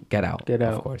good. shit. Get Out. Get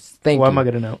Of Out. course. Thank Why you. am I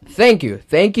getting out? Thank you.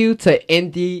 Thank you to Get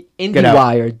Out.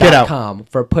 IndieWire.com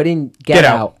for putting Get, Get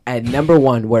Out. Out. at number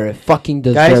one where it fucking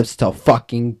deserves to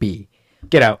fucking be.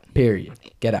 Get out. Period.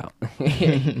 Get out.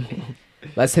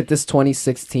 Let's hit this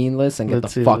 2016 list and get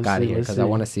Let's the see, fuck let's out of see, here let's because I see.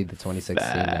 want to see the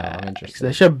 2016 now. I'm interested.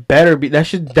 That should better be. That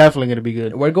should definitely gonna be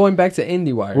good. We're going back to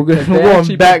IndieWire. We're, gonna, 'cause we're they going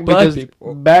actually back put black because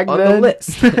people back on then, the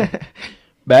list.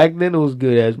 back then it was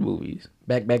good ass movies.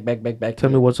 back.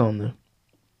 Tell me what's on there.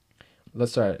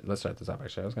 Let's start the top.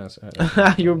 Actually, I was gonna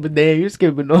say. You're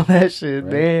skipping all that shit.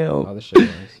 Right. Damn. All the shit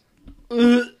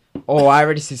ones. Oh, I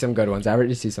already see some good ones.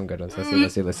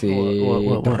 Let's see.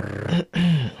 What?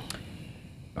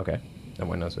 Okay. No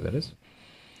one knows who that is.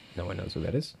 No one knows who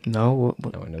that is. No.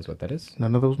 What? No one knows what that is.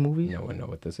 None of those movies. No one knows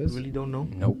what this You is. really don't know.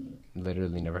 Nope.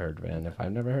 Literally never heard of it. And if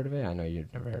I've never heard of it, I know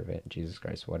you've never heard of it. Jesus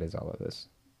Christ, what is all of this?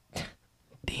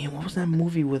 Damn. What was that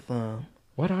movie with?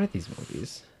 What are these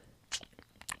movies?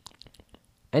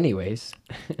 Anyways,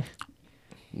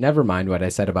 never mind what I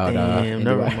said about Damn.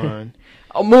 Never IndieWire. mind.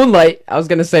 Oh, Moonlight. I was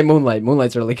gonna say Moonlight.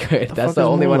 Moonlight's really good. The That's fuck the is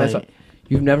only one I saw. Moonlight?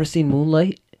 You've never seen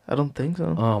Moonlight? I don't think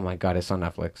so. Oh my god, it's on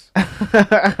Netflix.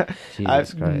 Jesus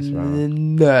I've Christ, bro.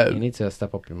 No. You need to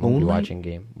step up your movie Moonlight? watching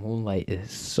game. Moonlight is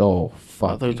so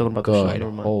thought you were fucking talking about the show, good.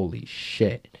 never mind. Holy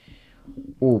shit.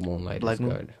 Ooh, Moonlight Black is Moon.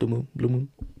 good. Blue Moon.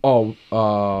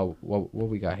 Oh, what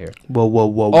we got here? Whoa.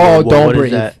 Oh, Don't what is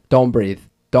Breathe. that? Don't Breathe.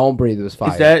 Don't Breathe was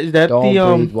fire. Is that Don't the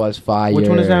Breathe was fire. Which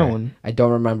one is that one? I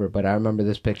don't remember, but I remember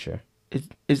this picture.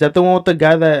 Is that the one with the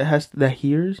guy that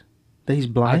hears that he's I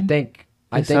blind? think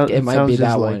It it might sounds be just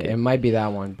that like one. it. It might be that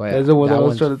one, but That's the one that I was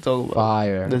one's trying to talk about.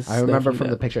 fire. That's I remember definitely from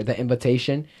the that. picture, the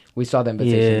invitation. We saw the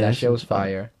invitation. Yeah, that that shit was shit was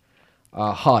fire.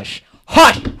 Hush.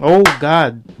 Hush! Oh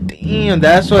god damn,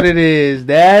 that's what it is.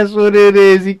 That's what it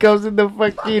is. He comes in the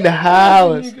fucking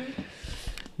house.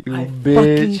 You I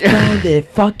bitch. fucking found it.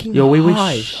 Fucking Yo, wait,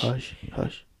 Hush. hush.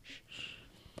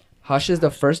 Hush is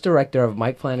the first director of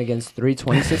Mike Flanagan's 3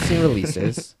 2016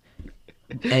 releases.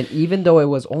 And even though it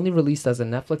was only released as a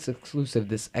Netflix exclusive,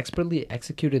 this expertly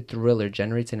executed thriller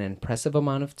generates an impressive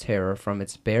amount of terror from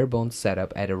its bare-bones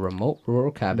setup at a remote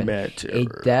rural cabin. A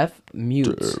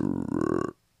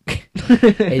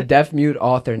deaf-mute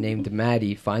author named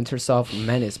Maddie finds herself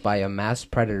menaced by a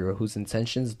masked predator whose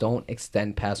intentions don't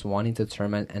extend past wanting to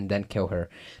torment and then kill her.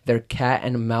 Their cat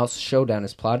and mouse showdown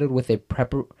is plotted with a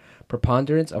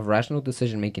preponderance of rational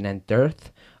decision-making and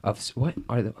dearth of I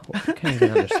can't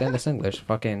even understand this English.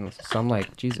 Fucking, so I'm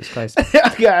like, Jesus Christ.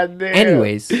 God damn.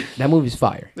 Anyways, that movie's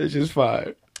fire. It's just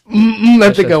fire.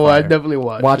 I think I watched. Definitely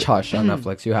watched. Watch Hush on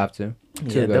Netflix. You have to.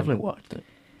 Yeah, definitely watched it.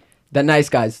 The Nice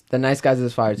Guys. The Nice Guys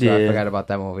is fire too. Yeah. I forgot about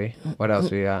that movie. What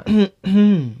else we got?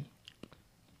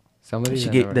 Somebody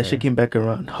That shit came back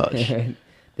around. Hush.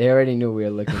 They already knew we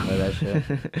were looking for that shit.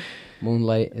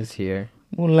 Moonlight is here.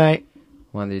 Moonlight.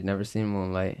 One they'd never seen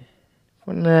Moonlight.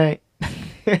 Moonlight.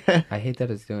 I hate that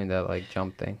it's doing that like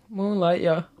jump thing. Moonlight,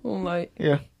 yeah. Moonlight.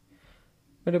 Yeah.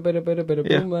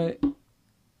 Yeah. Moonlight.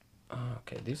 Oh,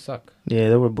 okay, these suck. Yeah,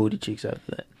 there were booty cheeks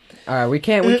after that. All right, we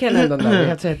can't end on that. We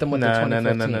have to hit them with the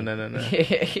 2015.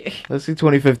 No. Let's see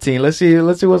 2015. Let's see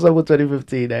what's up with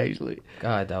 2015 actually.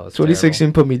 God, that was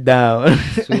 2016 put me down.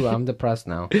 Sue, I'm depressed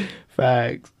now.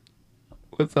 Facts.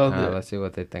 What's all All right, that? let's see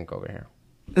what they think over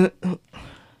here.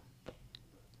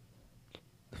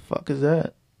 The fuck is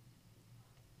that?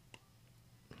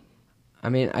 I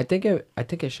mean, I think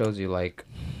it shows you like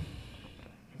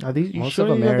Are these most sure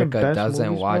of these are the America best doesn't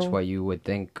movies, watch bro? what you would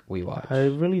think we watch. I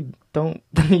really don't.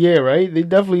 Yeah, right. They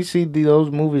definitely see those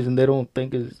movies and they don't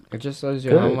think it's. It just shows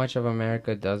you how Good. much of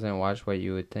America doesn't watch what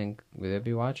you would think they'd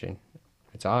be watching.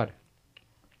 It's odd.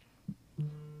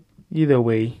 Either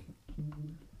way,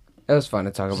 It was fun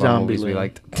to talk about movies we Zombieland.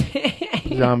 liked.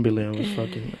 Zombieland was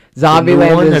fucking.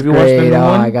 Zombieland one? is Have you watched the great. new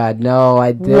Oh one? my god, no,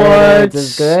 I did. What?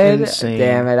 It's good. Insane.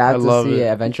 Damn it, I have I to love see it.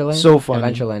 it. Adventureland. So funny.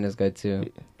 Adventureland is good too.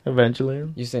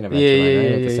 Eventually. You've seen Adventureland, Yeah, right?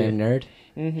 yeah, With the yeah, same nerd.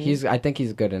 Mm-hmm. I think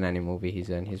he's good in any movie he's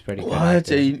in. He's pretty good. What?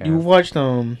 actor, You yeah. watched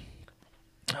Him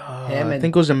I and-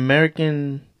 think it was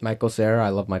American. Michael Cera. I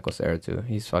love Michael Cera too.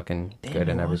 He's fucking good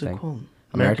in what was it everything. called?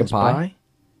 American Pie?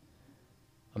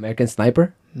 American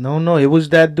Sniper. No, it was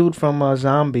that dude from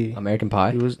Zombie. American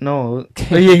Pie. He was oh,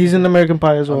 yeah, he's in American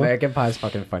Pie as well. American Pie is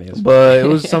fucking funny as fuck. But it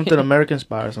was something American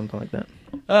Spy or something like that.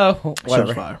 Oh, Shit was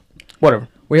whatever. fire. Whatever.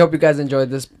 We hope you guys enjoyed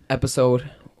this episode.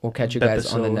 We'll catch you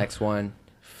guys on the Episode. next one.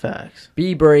 Facts.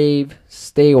 Be brave.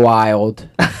 Stay wild.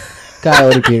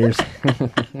 Coyote Peters.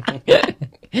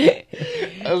 I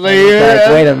was Like,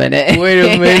 wait a minute. Wait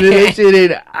a minute. This shit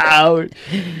ain't out.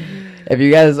 If you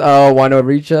guys want to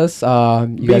reach us, you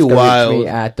guys can wild. reach me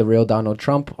at The Real Donald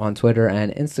Trump on Twitter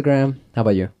and Instagram. How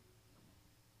about you?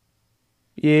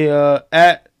 Yeah,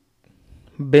 at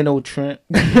Benno Trent.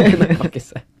 Okay,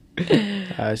 so-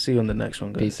 I see you on the next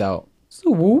one, guys. Peace out.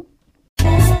 So whoop.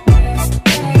 Thank